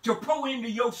 to pour into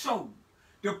your soul,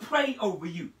 to pray over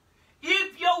you.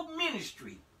 If your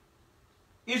ministry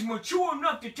is mature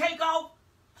enough to take off,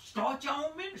 start your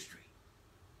own ministry.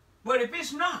 But if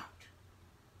it's not,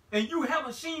 and you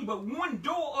haven't seen but one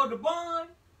door of the barn,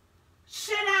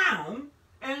 sit down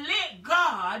and let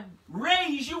God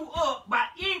raise you up by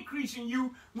increasing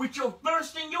you with your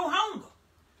thirst and your hunger.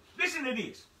 Listen to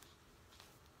this.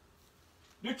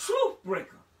 The truth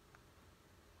breaker.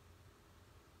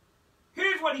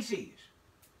 Here's what he says.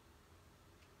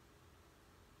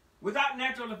 Without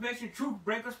natural affection, truth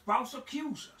breakers, false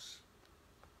accusers.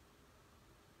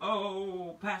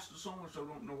 Oh, Pastor so-and-so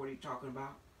don't know what he's talking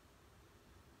about.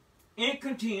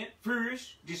 Incontent,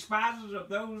 furious, despisers of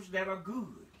those that are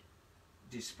good.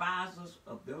 Despisers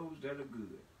of those that are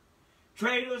good.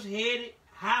 Traitors, headed,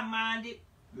 high-minded,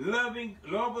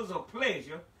 lovers of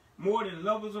pleasure more than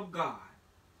lovers of God.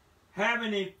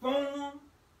 Having a form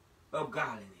of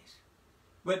godliness,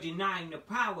 but denying the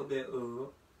power thereof,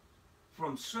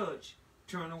 from such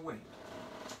turn away.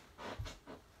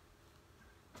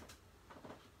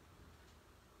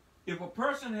 If a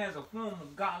person has a form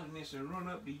of godliness and run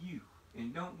up to you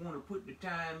and don't want to put the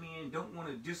time in, don't want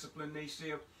to discipline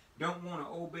themselves, don't want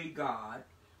to obey God,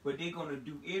 but they're going to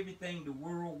do everything the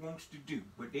world wants to do,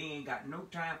 but they ain't got no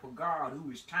time for God, who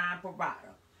is time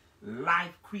provider,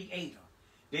 life creator.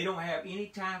 They don't have any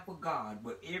time for God,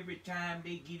 but every time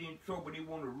they get in trouble, they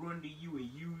want to run to you and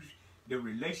use the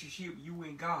relationship you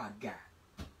and God got.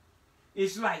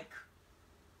 It's like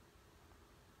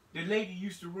the lady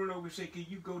used to run over and say, can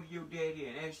you go to your daddy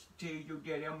and tell your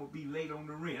daddy I'm going to be late on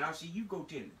the rent? I said, you go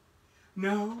tell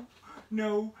him.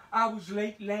 No, I was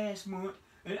late last month.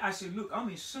 And I said, look, I'm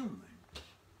his son.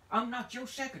 I'm not your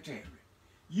secretary.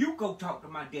 You go talk to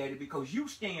my daddy because you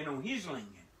stand on his land.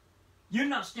 You're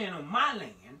not standing on my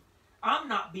land. I'm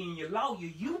not being your lawyer.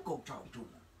 You go talk to him.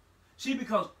 See,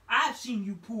 because I've seen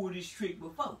you pull this trick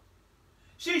before.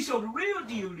 See, so the real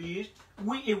deal is,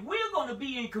 if we're going to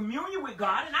be in communion with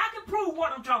God, and I can prove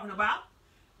what I'm talking about,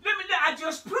 I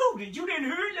just proved it. You didn't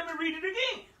hear it? Let me read it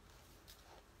again.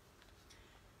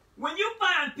 When you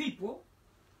find people,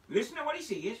 listen to what he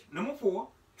says, number 4,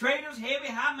 traitors, heavy,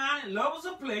 high-minded, lovers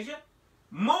of pleasure,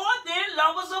 more than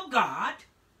lovers of God,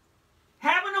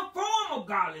 having a form of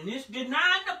godliness,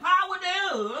 denying the power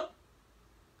thereof,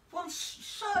 from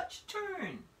such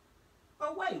turn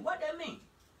away. What that mean?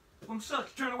 From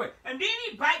such turn away. And then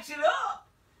he backs it up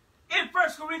in 1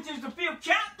 Corinthians the 5th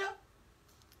chapter.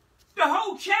 The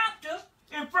whole chapter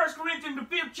in 1 Corinthians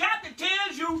the 5th chapter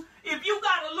tells you if you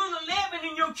got a little leaven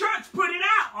in your church, put it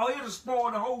out or it'll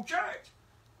spoil the whole church.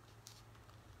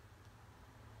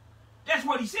 That's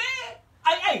what he said.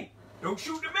 Hey, don't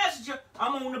shoot the messenger.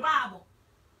 I'm on the Bible.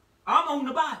 I'm on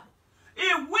the Bible.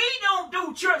 If we don't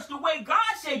do church the way God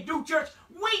said do church,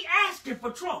 we asking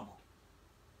for trouble.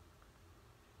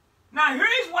 Now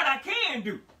here's what I can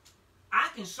do. I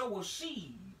can sow a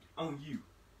seed on you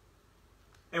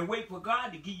and wait for God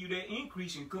to give you that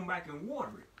increase and come back and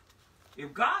water it.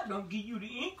 If God don't give you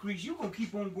the increase, you're going to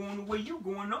keep on going the way you're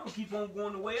going. I'm going to keep on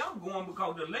going the way I'm going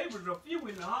because the laborers are few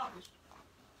in the harvest.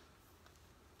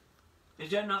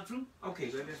 Is that not true? Okay,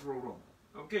 let's roll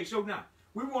on. Okay, so now,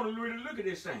 we want to really look at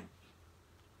this thing.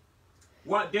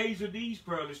 What days are these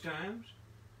perilous times?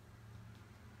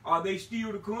 Are they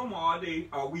still to come, or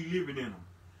are we living in them?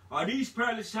 Are these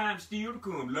perilous times still to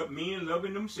come? Men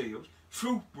loving themselves,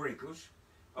 truth breakers,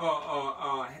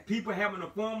 people having a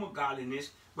form of godliness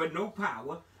but no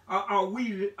power.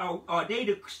 Are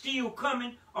they still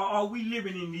coming, or are we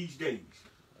living in these days?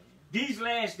 These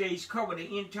last days cover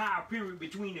the entire period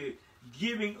between the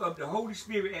giving of the Holy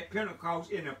Spirit at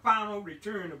Pentecost and the final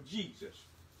return of Jesus.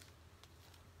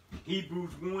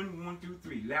 Hebrews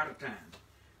 1:1-3, latter times.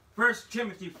 1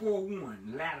 Timothy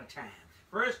 4:1, latter times.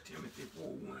 1 Timothy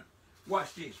 4:1.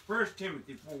 Watch this. 1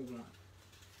 Timothy 4:1.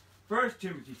 1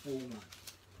 Timothy 4:1.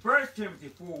 1 Timothy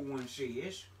 4:1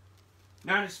 says,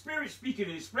 now the Spirit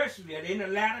speaking expressly that in the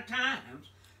latter times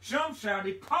some shall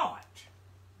depart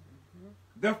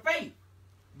the faith,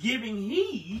 giving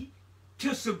heed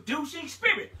to seducing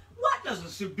spirit. What does a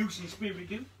seducing spirit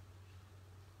do?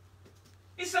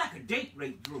 It's like a date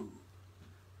rape drug.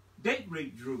 Date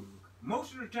rape drug.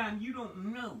 Most of the time you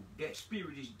don't know that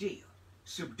spirit is there,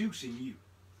 seducing you.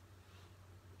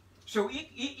 So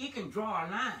it can draw a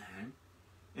line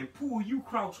and pull you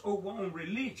cross over on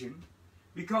religion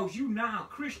because you now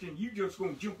a Christian, you just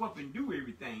going to jump up and do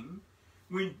everything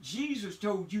when Jesus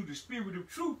told you the spirit of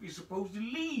truth is supposed to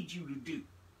lead you to do.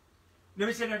 Let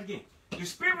me say that again. The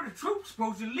spirit of truth is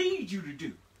supposed to lead you to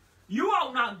do. You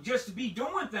ought not just to be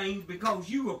doing things because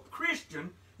you a Christian,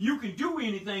 you can do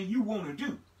anything you want to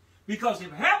do. Because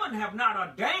if heaven have not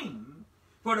ordained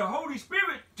for the Holy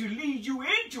Spirit to lead you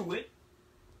into it,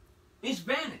 it's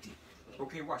vanity.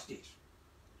 Okay, watch this.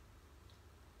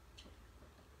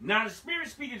 Now the Spirit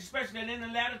speaketh especially that in the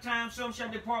latter time some shall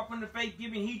depart from the faith,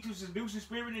 giving heed to seducing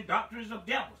spirit and doctrines of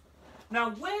devils.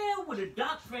 Now where would the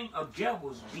doctrine of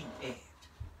devils be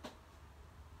at?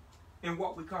 In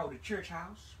what we call the church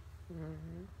house?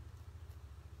 Mm-hmm.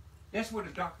 That's where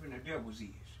the doctrine of devils is.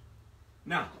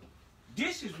 Now,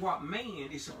 this is what man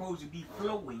is supposed to be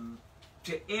flowing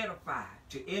to edify,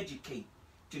 to educate,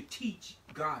 to teach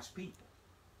God's people.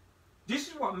 This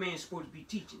is what man is supposed to be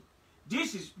teaching.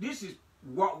 This is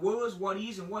what was, what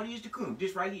is, and what is to come.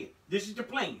 This right here. This is the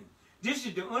plan. This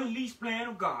is the unleashed plan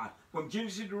of God from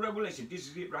Genesis to Revelation. This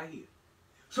is it right here.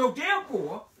 So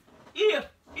therefore, if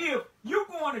you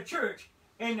go to church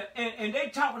and they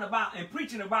talking about and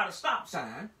preaching about a stop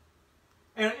sign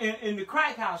and the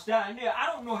crack house down there, I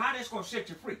don't know how that's going to set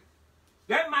you free.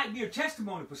 That might be a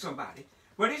testimony for somebody,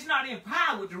 but it's not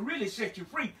empowered to really set you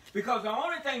free, because the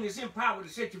only thing that's empowered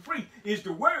to set you free is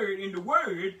the Word, and the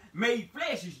Word made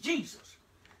flesh is Jesus.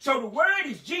 So the Word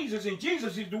is Jesus, and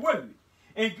Jesus is the Word.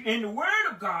 And the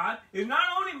Word of God is not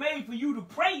only made for you to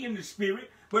pray in the Spirit,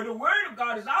 but the Word of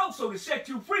God is also to set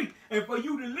you free and for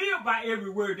you to live by every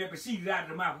word that proceeds out of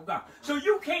the mouth of God. So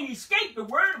you can't escape the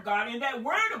Word of God, and that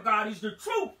Word of God is the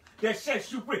truth that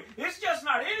sets you free. It's just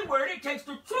not any word. It takes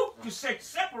the truth to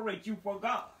separate you from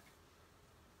God.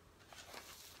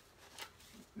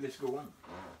 Let's go on.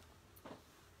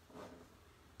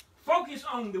 Focus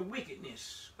on the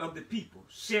wickedness of the people,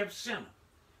 self-centered,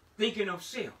 thinking of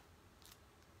self,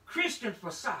 Christian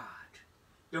facade,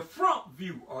 the front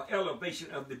view or elevation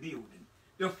of the building,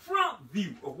 the front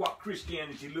view of what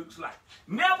Christianity looks like.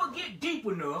 Never get deep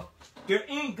enough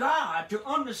in God to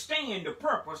understand the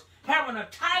purpose, having a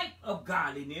type of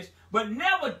godliness, but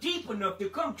never deep enough to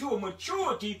come to a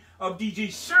maturity of the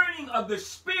discerning of the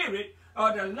Spirit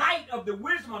or the light of the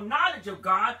wisdom or knowledge of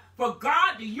God for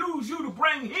God to use you to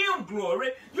bring Him glory.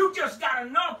 You just got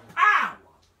enough power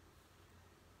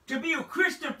to be a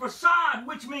Christian facade,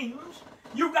 which means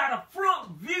you got a front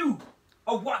view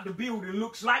of what the building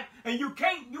looks like, and you're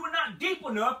not deep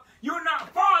enough, you're not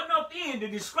far enough in to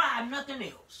describe nothing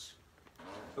else.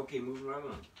 Okay, moving right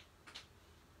on.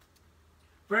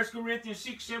 1 Corinthians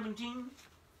 6:17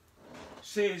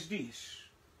 says this.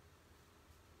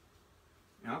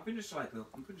 Now I'm finna slack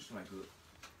up.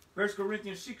 1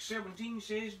 Corinthians 6:17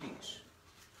 says this.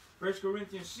 1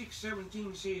 Corinthians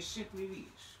 6:17 says simply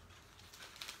this.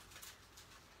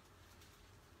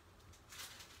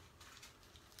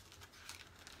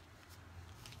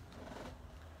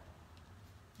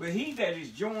 But he that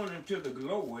is joined unto the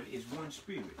Lord is one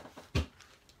spirit.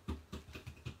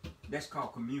 That's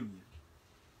called communion.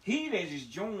 He that is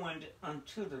joined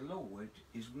unto the Lord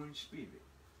is one spirit.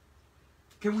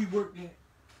 Can we work that?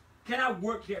 Can I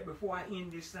work that before I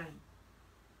end this thing?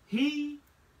 He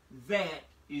that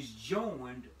is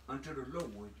joined unto the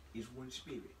Lord is one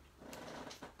spirit.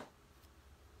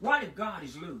 What if God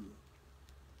is love?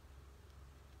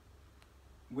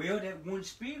 Well, that one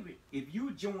spirit, if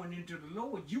you join into the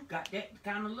Lord, you got that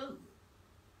kind of love.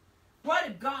 What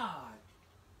if God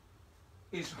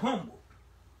is humble?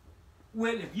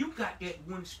 Well, if you got that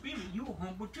one spirit, you're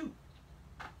humble too.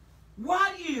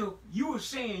 What if you were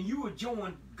saying you were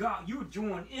joined God, you were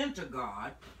joined into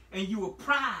God, and you were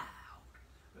proud,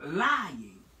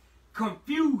 lying,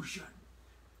 confusion,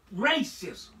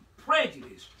 racism,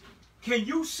 prejudice? Can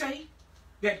you say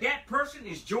that person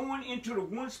is joined into the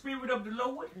one spirit of the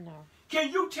Lord? No.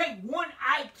 Can you take one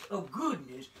act of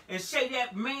goodness and say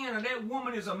that man or that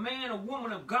woman is a man or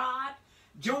woman of God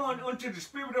joined unto the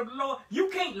spirit of the Lord? You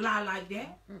can't lie like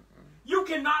that. You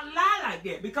cannot lie like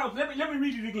that, because let me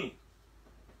read it again.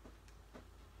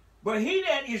 But he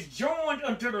that is joined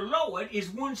unto the Lord is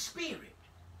one spirit.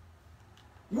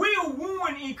 We are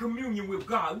one in communion with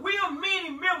God. We are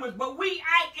many members, but we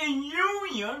act in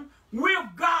union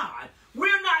with God.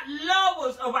 We're not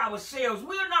lovers of ourselves.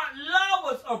 We're not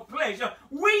lovers of pleasure.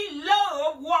 We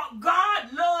love what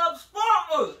God loves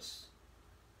for us.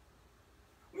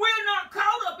 We're not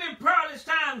caught up in perilous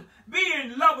times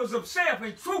being lovers of self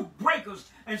and truth breakers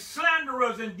and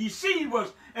slanderers and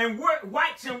deceivers and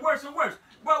whites and worse and worse.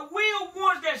 But we're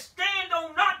ones that stand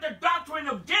on not the doctrine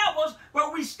of devils,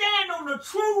 but we stand on the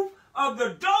truth of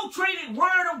the adulterated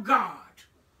word of God.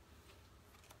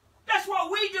 That's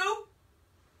what we do.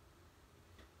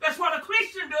 That's what a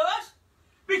Christian does,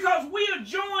 because we are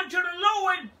joined to the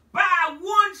Lord by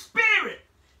one spirit,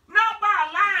 not by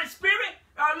a lying spirit.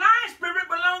 A lying spirit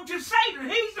belongs to Satan.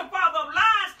 He's the father of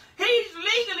lies. He's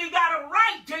legally got a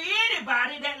right to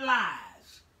anybody that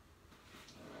lies.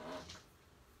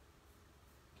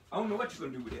 don't know what you're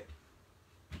going to do with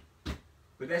that.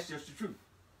 But that's just the truth.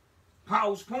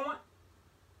 Paul's point,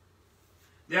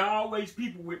 there are always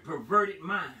people with perverted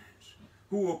minds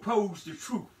who oppose the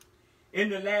truth. In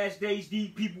the last days, these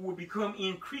people will become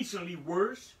increasingly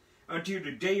worse until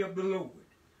the day of the Lord.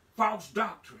 False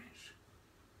doctrines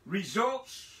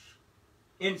results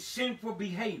in sinful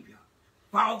behavior.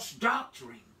 False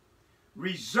doctrine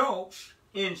results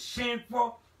in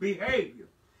sinful behavior.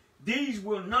 These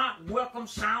will not welcome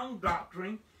sound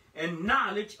doctrine and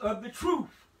knowledge of the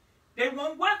truth. They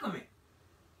won't welcome it.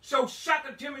 So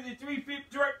 2 Timothy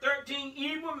 3:13,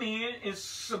 evil men and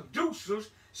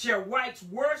seducers shall wax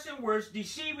worse and worse,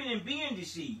 deceiving and being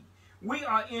deceived. We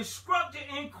are instructed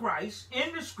in Christ,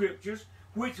 in the scriptures,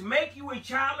 which make you a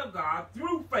child of God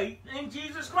through faith in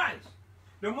Jesus Christ.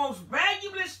 The most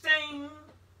valuablest thing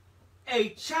a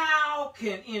child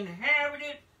can inherit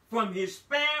it from his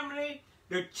family,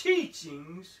 the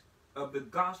teachings of the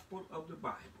gospel of the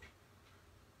Bible.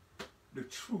 The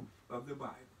truth of the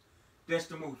Bible. That's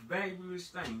the most valueless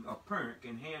thing a parent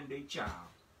can hand their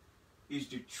child, is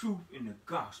the truth in the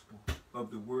gospel of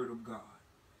the word of God.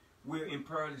 We're in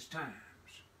perilous times.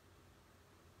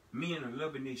 Men are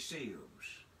loving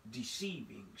themselves,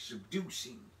 deceiving,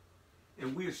 seducing,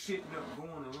 and we're sitting up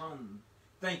going along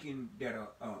thinking that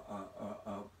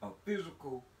a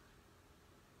physical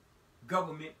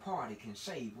government party can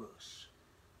save us.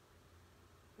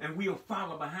 And we'll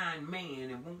follow behind man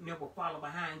and won't never follow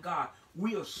behind God.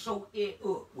 We are so ate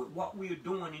up with what we're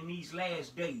doing in these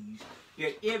last days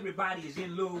that everybody is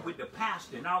in love with the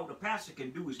pastor, and all the pastor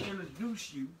can do is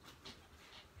introduce you.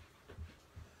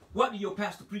 What do your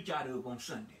pastor preach out of on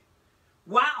Sunday?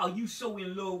 Why are you so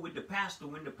in love with the pastor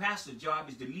when the pastor's job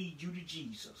is to lead you to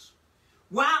Jesus?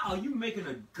 Why are you making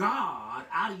a God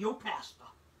out of your pastor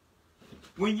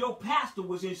when your pastor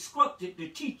was instructed to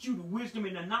teach you the wisdom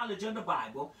and the knowledge of the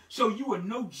Bible so you will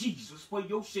know Jesus for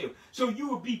yourself, so you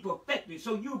will be perfected,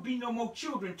 so you will be no more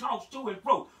children tossed to and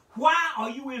fro? Why are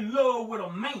you in love with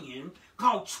a man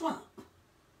called Trump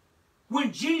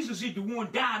when Jesus is the one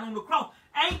died on the cross?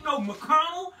 Ain't no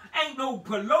McConnell, ain't no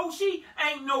Pelosi,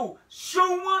 ain't no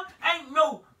Schumer, ain't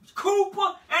no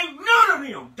Cooper, ain't none of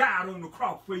them died on the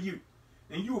cross for you.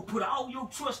 And you will put all your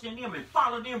trust in them and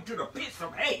follow them to the pits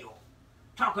of hell.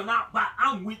 Talking about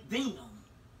I'm with them.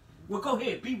 Well, go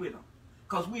ahead, be with them.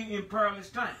 Because we're in perilous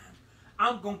times.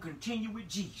 I'm going to continue with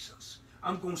Jesus.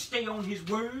 I'm going to stay on his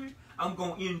word. I'm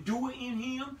going to endure in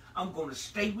him. I'm going to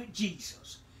stay with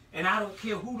Jesus. And I don't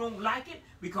care who don't like it,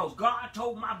 because God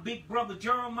told my big brother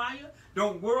Jeremiah,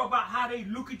 don't worry about how they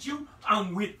look at you.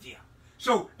 I'm with you.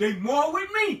 So they more with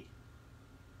me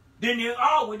than they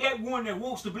are with that one that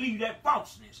wants to believe that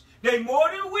falseness. They more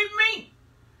than with me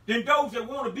than those that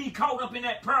want to be caught up in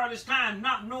that perilous time,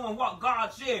 not knowing what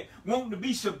God said, wanting to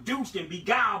be seduced and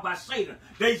beguiled by Satan.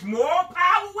 There's more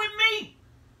power with me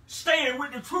staying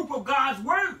with the truth of God's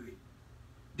word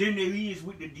than there is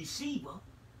with the deceiver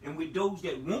and with those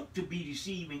that want to be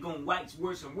deceived and going wax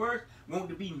worse and worse, want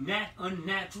to be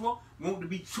unnatural, want to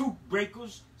be truth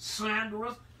breakers,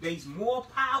 slanderers. There's more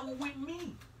power with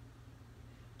me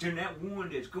than that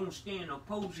one that's going to stand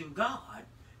opposing God,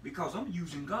 because I'm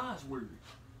using God's word.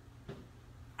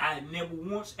 I never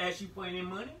once asked you for any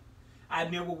money. I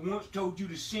never once told you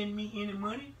to send me any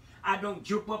money. I don't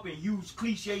jump up and use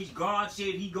cliches. God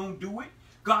said he going to do it.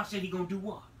 God said he going to do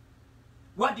what?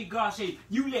 What did God say?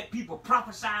 You let people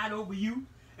prophesy over you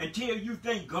until you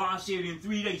think God said in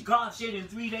 3 days. God said in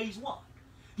 3 days what?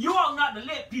 You ought not to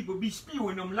let people be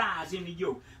spewing them lies into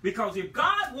you. Because if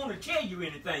God want to tell you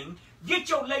anything, get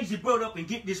your lazy butt up and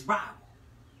get this Bible.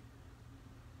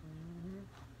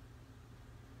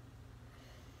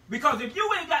 Because if you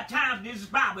ain't got time for this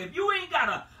Bible, if you ain't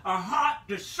got a heart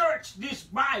to search this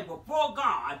Bible for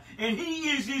God, and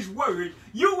he is his word,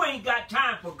 you ain't got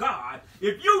time for God.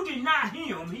 If you deny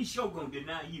him, he's sure going to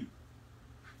deny you.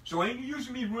 So ain't no use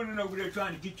of me running over there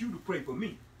trying to get you to pray for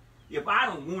me if I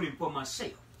don't want him for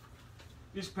myself.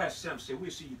 This is Pastor Sampson.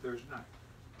 We'll see you Thursday night.